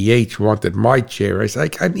FAITH wanted my chair. I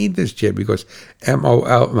said, I need this chair because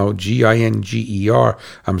GINGER.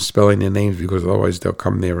 I'm spelling their names because otherwise they'll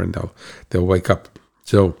come there and they'll wake up.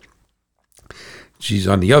 So she's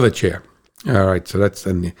on the other chair. All right, so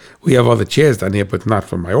we have other chairs down here, but not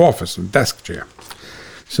for my office, a desk chair.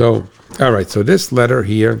 So, all right, so this letter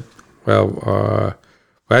here, well,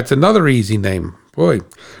 that's another easy name. Boy,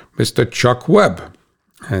 Mr. Chuck Webb.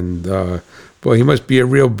 And, boy, he must be a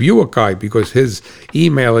real Buick guy because his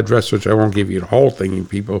email address, which I won't give you the whole thing, and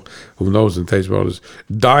people who knows and takes well, is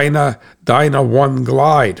Dyna One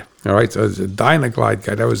Glide. All right, so it's a Dyna Glide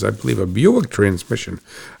guy. That was, I believe, a Buick transmission,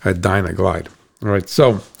 a Dyna Glide. All right,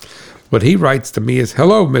 so what he writes to me is,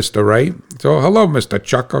 hello, Mr. Ray. So, hello, Mr.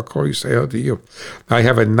 Chuck. I'll call you, say hello to you. I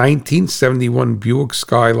have a 1971 Buick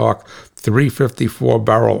Skylark 354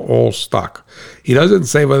 barrel all stock. He doesn't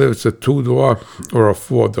say whether it's a 2-door or a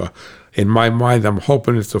 4-door. In my mind, I'm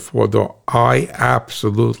hoping it's a 4-door. I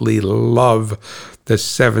absolutely love the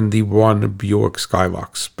 71 Buick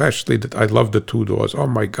Skylark, especially I love the 2 doors. Oh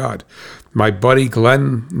my God. My buddy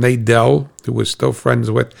Glenn Nadell, who we're still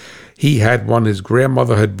friends with, he had one. His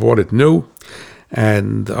grandmother had bought it new,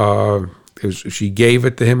 and she gave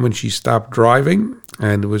it to him when she stopped driving,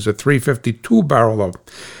 and it was a 352 barrel of.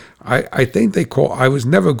 I think I was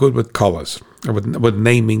never good with colors, with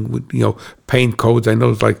naming, with, paint codes. I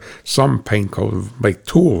know it's like some paint codes, like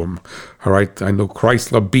 2 of them. All right, I know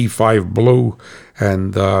Chrysler B5 blue,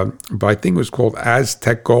 and but I think it was called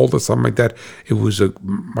Aztec Gold or something like that. It was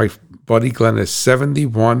my buddy Glenn, a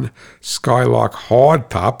 71 Skylark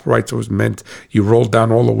hardtop, right? So it was meant you rolled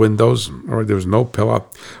down all the windows, or there was no pillar,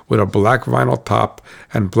 with a black vinyl top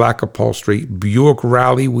and black upholstery, Buick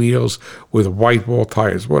rally wheels with white wall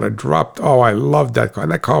tires. What a drop. Oh, I loved that car.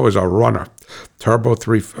 And that car was a runner. Turbo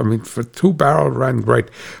 3, for 2-barrel, ran great.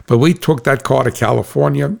 But we took that car to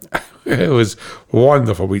California. It was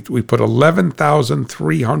wonderful. We put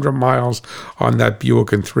 11,300 miles on that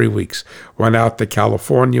Buick in 3 weeks. Went out to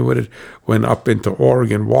California with it. Went up into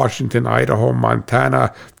Oregon, Washington, Idaho,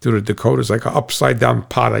 Montana, through the Dakotas, like an upside-down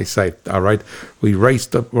pot, I say. All right. We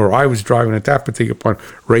raced up, or I was driving at that particular point,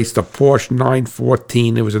 raced a Porsche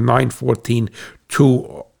 914. It was a 914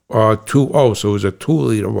 2.0, so it was a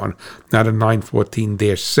 2-liter one, not a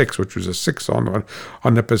 914-6, which was a 6-cylinder one,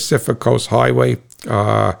 on the Pacific Coast Highway.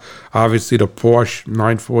 Obviously, the Porsche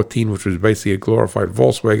 914, which was basically a glorified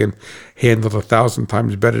Volkswagen, handled 1,000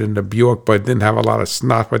 times better than the Buick, but it didn't have a lot of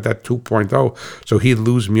snot with that 2.0, so he'd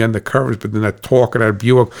lose me on the curves, but then that torque of that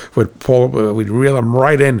Buick would pull, we'd reel him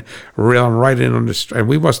right in on the street, and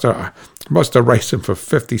we must have raced him for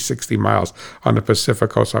 50, 60 miles on the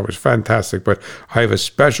Pacific Coast. It was fantastic, but I have a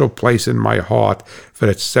special place in my heart for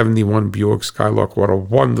that 71 Buick Skylark. What a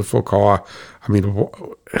wonderful car. I mean,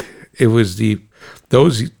 it was GM,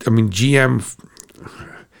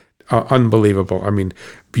 unbelievable. I mean,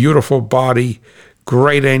 beautiful body,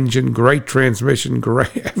 great engine, great transmission,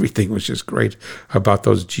 great, everything was just great about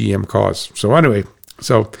those GM cars. So anyway,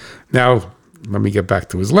 so now let me get back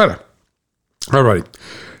to his letter. All right.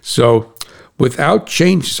 So without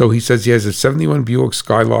change, so he says he has a 71 Buick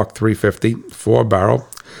Skylark 350, 4-barrel.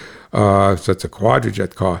 So it's a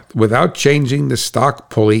quadrijet car. Without changing the stock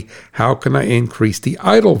pulley, how can I increase the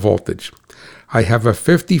idle voltage? I have a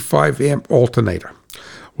 55-amp alternator.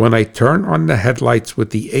 When I turn on the headlights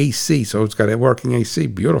with the AC, so it's got a working AC,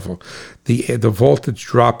 beautiful, the voltage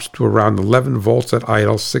drops to around 11 volts at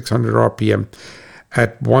idle, 600 RPM.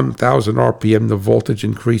 At 1,000 RPM, the voltage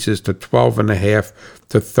increases to 12.5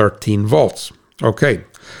 to 13 volts. Okay,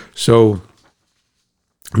 so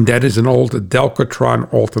that is an old Delcatron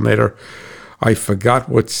alternator. I forgot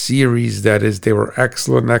what series that is. They were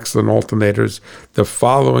excellent alternators. The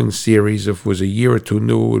following series, if it was a year or two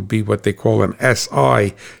new, would be what they call an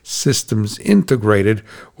SI, Systems Integrated,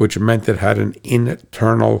 which meant it had an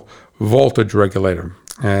internal voltage regulator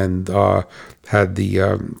and had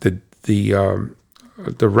the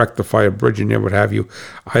rectifier bridge in there, what have you.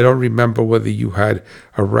 I don't remember whether you had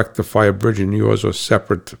a rectifier bridge in yours or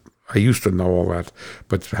separate. I used to know all that,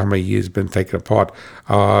 but how many years been taken apart?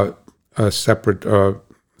 Separate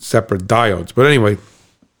diodes. But anyway,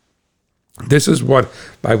 this is what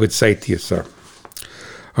I would say to you, sir.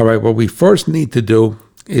 All right, what we first need to do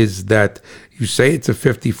is that you say it's a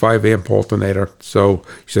 55 amp alternator. So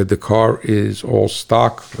you said the car is all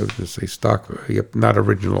stock. Let's just say stock. Yep, not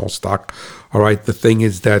original, all stock. All right. The thing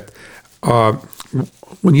is that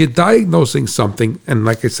when you're diagnosing something, and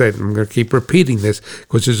like I said, I'm going to keep repeating this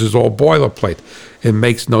because this is all boilerplate. It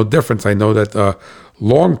makes no difference. I know that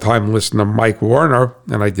long-time listener Mike Werner,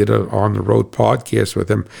 and I did a on-the-road podcast with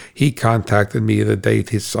him, he contacted me the other day.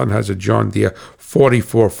 His son has a John Deere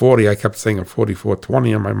 4440. I kept saying a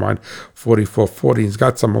 4420 in my mind, 4440. He's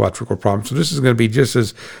got some electrical problems. So this is going to be just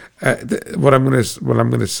as what I'm going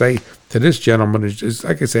to say to this gentleman is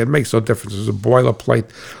like I said, it makes no difference. It's a boilerplate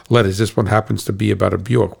letters. This one happens to be about a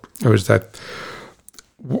Buick. Or is that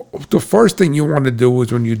the first thing you want to do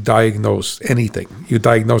is when you diagnose anything, you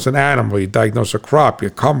diagnose an animal, you diagnose a crop,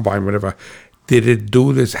 your combine, whatever. Did it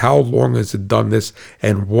do this? How long has it done this?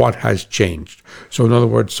 And what has changed? So in other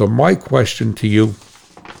words, so my question to you,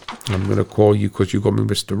 I'm going to call you because you call me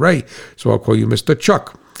Mr. Ray, so I'll call you Mr.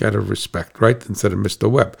 Chuck, out of respect, right? Instead of Mr.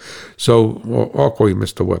 Webb. So I'll call you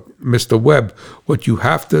Mr. Webb. Mr. Webb, what you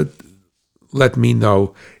have to let me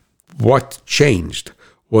know, what changed.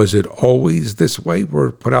 Was it always this way where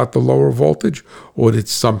it put out the lower voltage, or did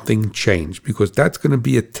something change? Because that's going to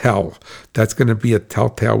be a tell. That's going to be a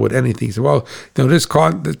telltale with anything. So, well, this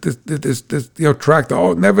car, this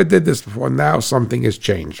tractor, never did this before. Now something has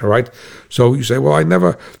changed. All right. So you say, well, I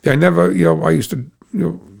never, I used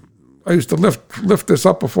to lift this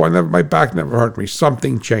up before. My back never hurt me.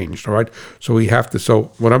 Something changed. All right. So we have to. So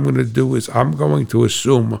what I'm going to do is I'm going to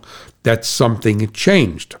assume that something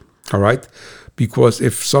changed. All right. Because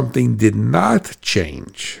if something did not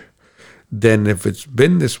change, then if it's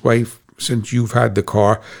been this way since you've had the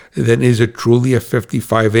car, then is it truly a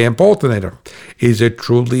 55 amp alternator? Is it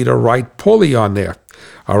truly the right pulley on there?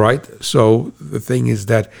 All right. So the thing is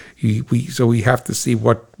that we have to see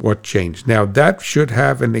what changed. Now that should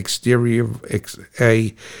have an exterior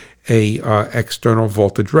external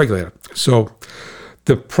voltage regulator. So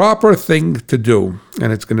the proper thing to do,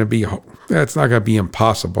 and it's not going to be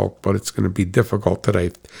impossible, but it's going to be difficult today,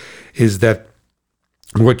 is that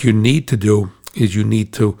what you need to do is you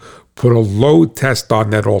need to put a load test on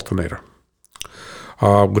that alternator.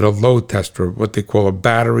 With a load tester, what they call a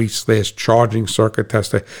battery/charging circuit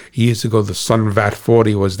tester. Years ago, the SunVat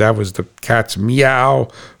 40 was the cat's meow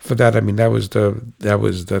for that. I mean, that was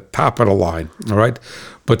the top of the line. All right,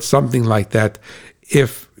 but something like that.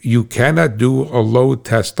 If you cannot do a load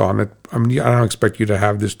test on it, I mean, I don't expect you to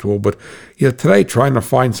have this tool, but today trying to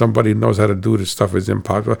find somebody who knows how to do this stuff is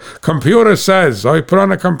impossible. Computer says, you put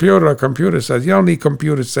on a computer says. You don't need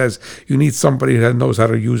computer says. You need somebody that knows how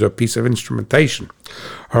to use a piece of instrumentation.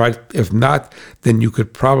 All right. If not, then you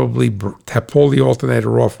could probably pull the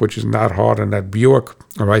alternator off, which is not hard on that Buick.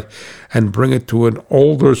 All right. And bring it to an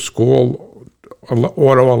older school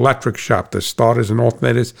auto electric shop, the starters and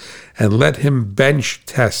alternators, and let him bench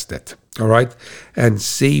test it, all right, and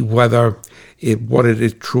see whether what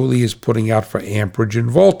it truly is putting out for amperage and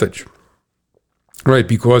voltage, right?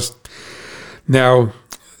 Because now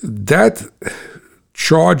that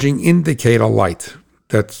charging indicator light,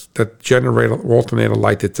 that generator alternator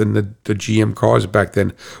light that's in the GM cars back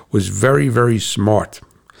then, was very, very smart.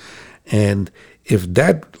 And if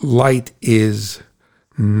that light is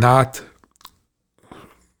not,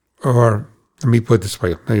 or let me put it this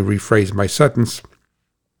way, let me rephrase my sentence.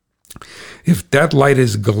 If that light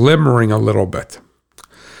is glimmering a little bit,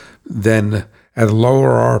 then at a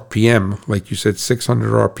lower RPM, like you said,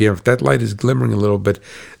 600 RPM, if that light is glimmering a little bit,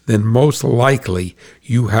 then most likely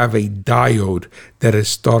you have a diode that is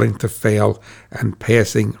starting to fail and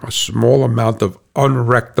passing a small amount of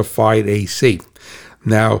unrectified AC.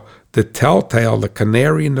 Now, the telltale, the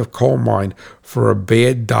canary in the coal mine for a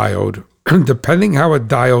bad diode, depending how a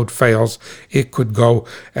diode fails, it could go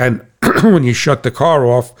and when you shut the car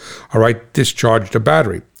off, all right, discharge the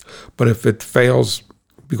battery. But if it fails,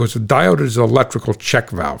 because the diode is an electrical check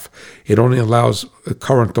valve, it only allows the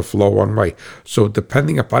current to flow one way. So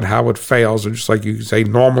depending upon how it fails, just like you say,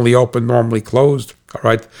 normally open, normally closed, all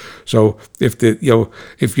right. So if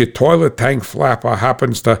your toilet tank flapper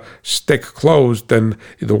happens to stick closed, then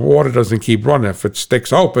the water doesn't keep running. If it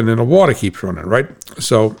sticks open, then the water keeps running, right?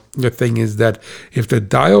 So the thing is that if the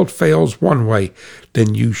diode fails one way,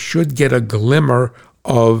 then you should get a glimmer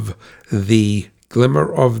of the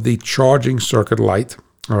charging circuit light,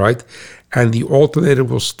 all right? And the alternator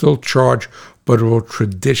will still charge, but it will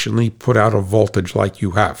traditionally put out a voltage like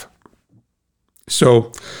you have.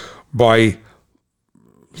 So by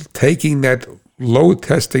taking that, load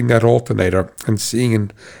testing that alternator and seeing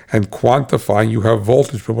and quantifying, you have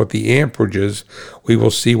voltage for what the amperage is, we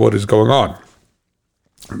will see what is going on.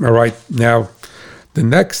 All right, now the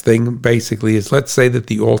next thing basically is, let's say that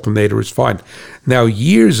the alternator is fine. Now,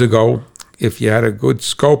 years ago, if you had a good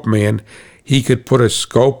scope man, he could put a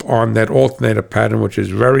scope on that alternator pattern, which is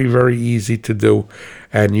very, very easy to do,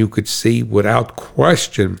 and you could see without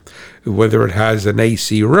question whether it has an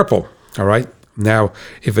AC ripple. All right. Now,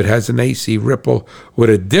 if it has an AC ripple with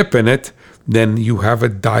a dip in it, then you have a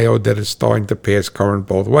diode that is starting to pass current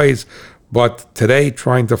both ways. But today,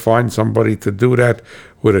 trying to find somebody to do that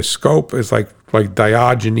with a scope is like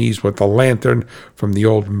Diogenes with the lantern from the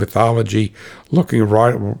old mythology, walking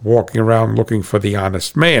around looking for the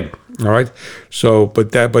honest man. All right. So,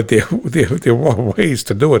 but there were ways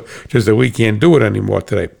to do it, just that we can't do it anymore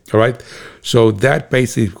today. All right. So that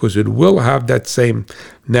basically, because it will have that same.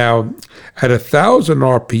 Now, at 1,000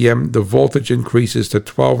 RPM, the voltage increases to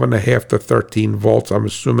 12.5 to 13 volts. I'm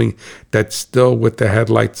assuming that's still with the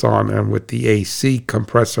headlights on and with the AC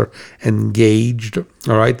compressor engaged.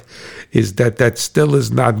 All right, is that still is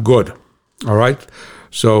not good. All right.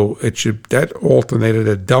 So that alternator,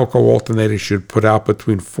 the Delco alternator, should put out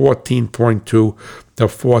between 14.2 to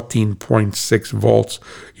 14.6 volts,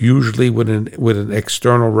 usually with an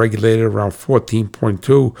external regulator around 14.2,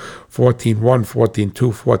 14.1, 14.2,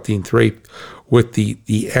 14.3. With the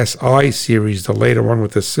SI series, the later one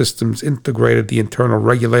with the systems integrated, the internal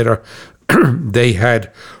regulator, they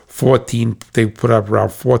had 14. They put up around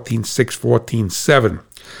 14.6, 14.7.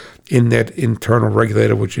 In that internal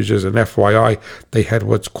regulator, which is just an FYI, they had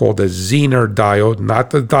what's called a Zener diode,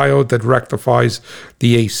 not the diode that rectifies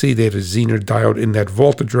the AC. They had a Zener diode in that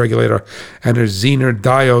voltage regulator, and a Zener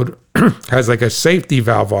diode has like a safety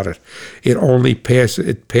valve on it. It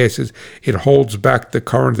holds back the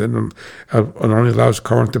current and only allows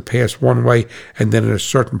current to pass one way, and then at a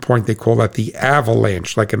certain point they call that the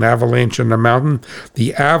avalanche, like an avalanche in the mountain,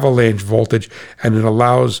 the avalanche voltage, and it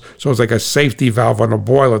allows, so it's like a safety valve on a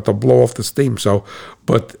boiler to blow off the steam. So,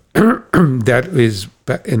 but that is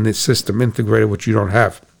in the system integrated, which you don't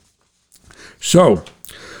have. So,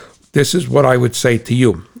 this is what I would say to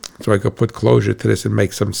you, so I could put closure to this and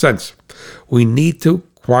make some sense. We need to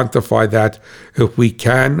quantify that. If we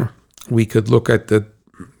can, we could look at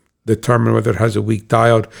determine whether it has a weak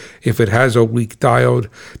diode. If it has a weak diode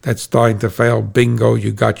that's starting to fail, bingo,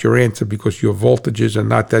 you got your answer, because your voltages are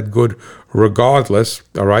not that good regardless.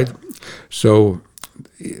 All right. So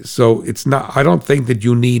it's not, I don't think that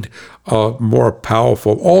you need a more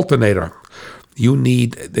powerful alternator. You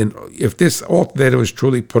need, if this alternator was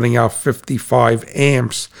truly putting out 55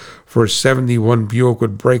 amps for a 71 Buick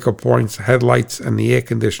with breaker points, headlights, and the air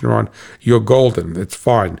conditioner on, you're golden. It's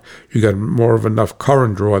fine. You got more of enough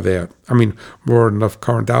current draw there. I mean, more enough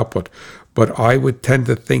current output. But I would tend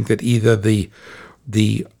to think that either the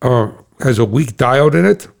has a weak diode in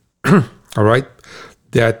it, all right,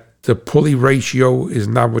 that the pulley ratio is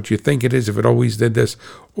not what you think it is, if it always did this,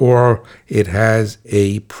 or it has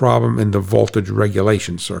a problem in the voltage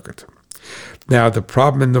regulation circuit. Now, the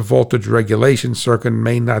problem in the voltage regulation circuit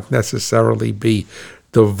may not necessarily be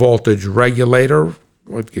the voltage regulator.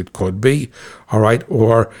 It could be, all right,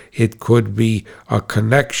 or it could be a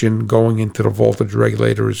connection going into the voltage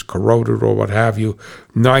regulator is corroded or what have you.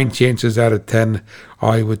 9 chances out of 10,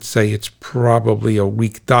 I would say it's probably a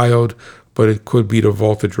weak diode, but it could be the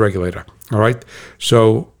voltage regulator. All right.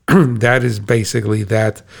 So that is basically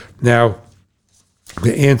that. Now,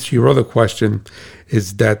 to answer your other question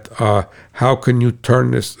is that how can you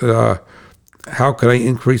turn this? How can I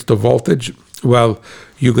increase the voltage? Well,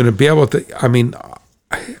 you're going to be able to, I'm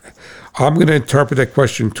going to interpret that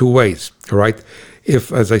question two ways. All right.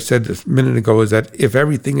 If, as I said a minute ago, is that if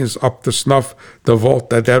everything is up to snuff,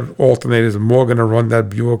 that alternator is more going to run that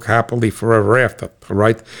Buick happily forever after. All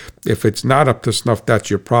right. If it's not up to snuff,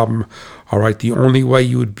 that's your problem. All right. The only way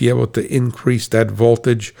you would be able to increase that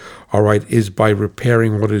voltage, all right, is by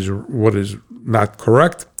repairing what is not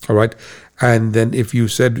correct. All right. And then if you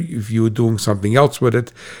were doing something else with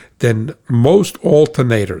it, then most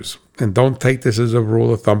alternators, and don't take this as a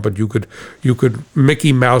rule of thumb, but you could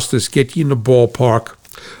Mickey Mouse this, get you in the ballpark.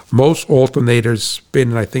 Most alternators spin,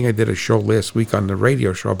 and I think I did a show last week on the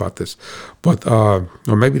radio show about this, but or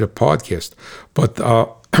maybe the podcast, but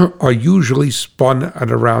are usually spun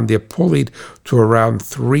at around, they're pulleyed to around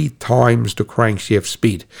 3 times the crankshaft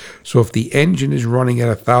speed. So if the engine is running at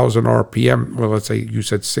 1,000 RPM, well, let's say you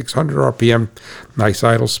said 600 RPM, nice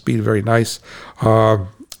idle speed, very nice,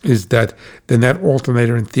 is that then that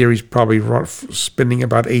alternator in theory is probably spinning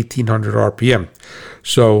about 1,800 RPM.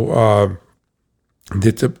 So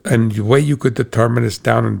And the way you could determine it's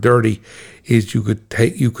down and dirty is you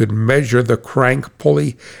could measure the crank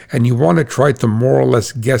pulley, and you want to try to more or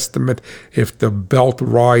less guesstimate if the belt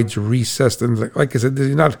rides recessed. And like I said,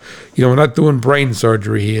 we're not doing brain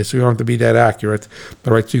surgery here, so you don't have to be that accurate.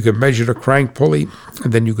 All right, so you can measure the crank pulley,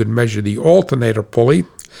 and then you could measure the alternator pulley,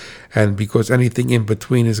 and because anything in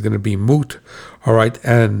between is going to be moot. All right,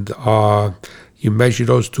 and you measure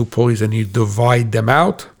those two pulleys and you divide them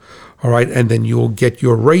out. All right, and then you'll get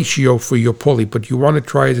your ratio for your pulley. But you want to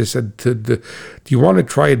try, as I said, you want to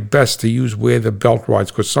try it best to use where the belt rides,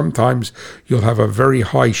 because sometimes you'll have a very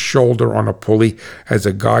high shoulder on a pulley as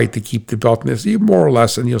a guide to keep the belt in there. So you more or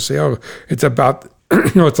less, and you'll say, oh, it's about,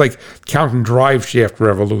 it's like counting drive shaft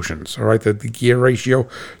revolutions, all right, the gear ratio.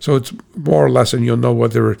 So it's more or less, and you'll know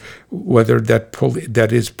whether that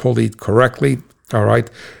is pulleyed correctly. All right.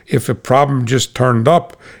 If a problem just turned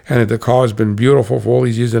up and the car has been beautiful for all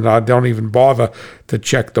these years, and I don't even bother to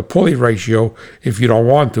check the pulley ratio if you don't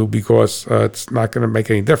want to, because it's not going to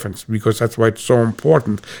make any difference, because that's why it's so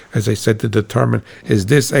important, as I said, to determine, is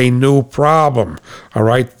this a new problem? All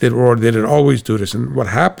right. Or did it always do this? And what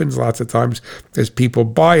happens lots of times is people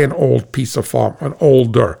buy an old piece of an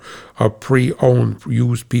older, a pre-owned,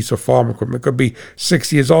 used piece of farm equipment. It could be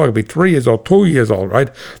 6 years old, it could be 3 years old, 2 years old, right?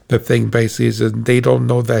 The thing basically is that they don't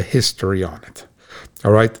know the history on it.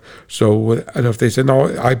 All right. So, and if they say,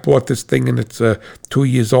 no, I bought this thing and it's 2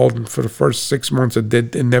 years old, and for the first 6 months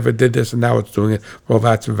it never did this, and now it's doing it, well,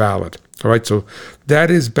 that's valid. All right. So that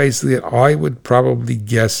is basically it. I would probably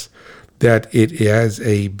guess that it has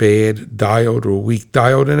a bad diode or a weak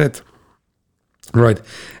diode in it. Right.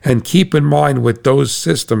 And keep in mind with those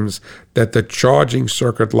systems that the charging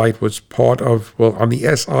circuit light was part of, well, on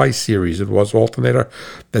the SI series, it was alternator,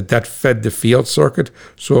 that fed the field circuit.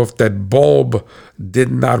 So if that bulb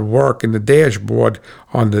did not work in the dashboard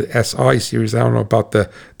on the SI series, I don't know about the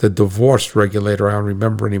divorce regulator, I don't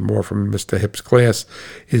remember anymore from Mr. Hipp's class,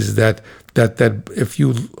 is that if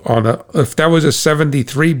that was a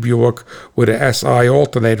 73 Buick with a SI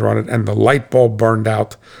alternator on it and the light bulb burned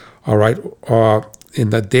out, all right,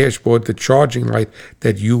 in the dashboard, the charging light,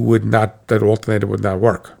 that alternator would not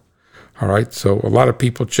work. All right, so a lot of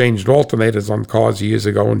people changed alternators on cars years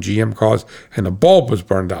ago, in GM cars, and the bulb was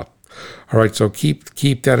burned out. All right, so keep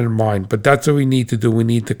that in mind. But that's what we need to do. We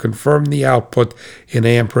need to confirm the output in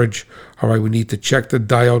amperage. All right, we need to check the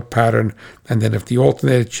diode pattern, and then if the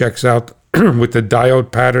alternator checks out with the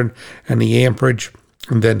diode pattern and the amperage,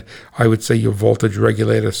 and then I would say your voltage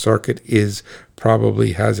regulator circuit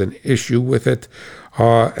probably has an issue with it,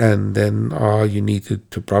 and then you need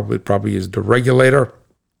to probably use the regulator,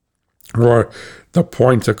 or the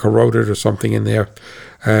points are corroded or something in there,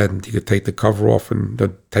 and you could take the cover off and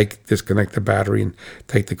disconnect the battery and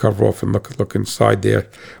take the cover off and look inside there.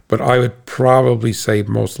 But I would probably say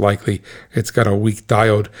most likely it's got a weak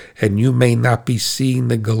diode, and you may not be seeing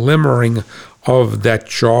the glimmering of that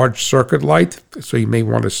charge circuit light. So you may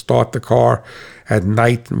want to start the car at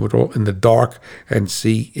night in the dark and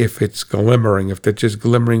see if it's glimmering. If they're just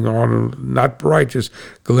glimmering on, not bright, just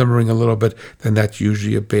glimmering a little bit, then that's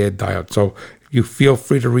usually a bad diode. So you feel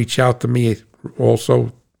free to reach out to me.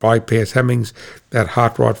 Also, bypass Hemmings, that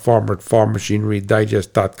hot rod farmer at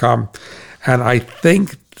farmmachinerydigest.com. And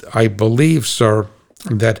I believe, sir,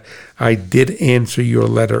 that I did answer your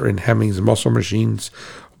letter in Hemmings Muscle Machines,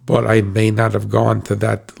 but I may not have gone to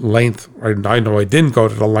that length. I know I didn't go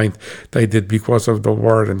to the length they did because of the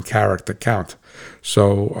word and character count.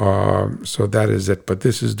 So that is it. But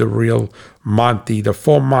this is the real Monty, the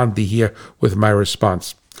full Monty here with my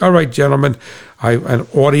response. All right, gentlemen, an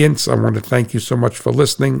audience, I want to thank you so much for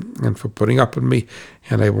listening and for putting up with me.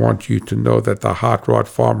 And I want you to know that the Hot Rod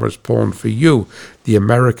Farmer is pulling for you, the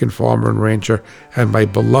American farmer and rancher, and my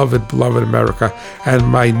beloved, beloved America. And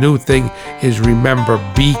my new thing is, remember,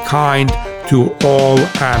 be kind to all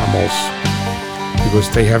animals, because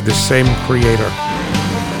they have the same creator.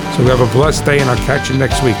 So have a blessed day, and I'll catch you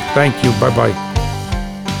next week. Thank you. Bye-bye.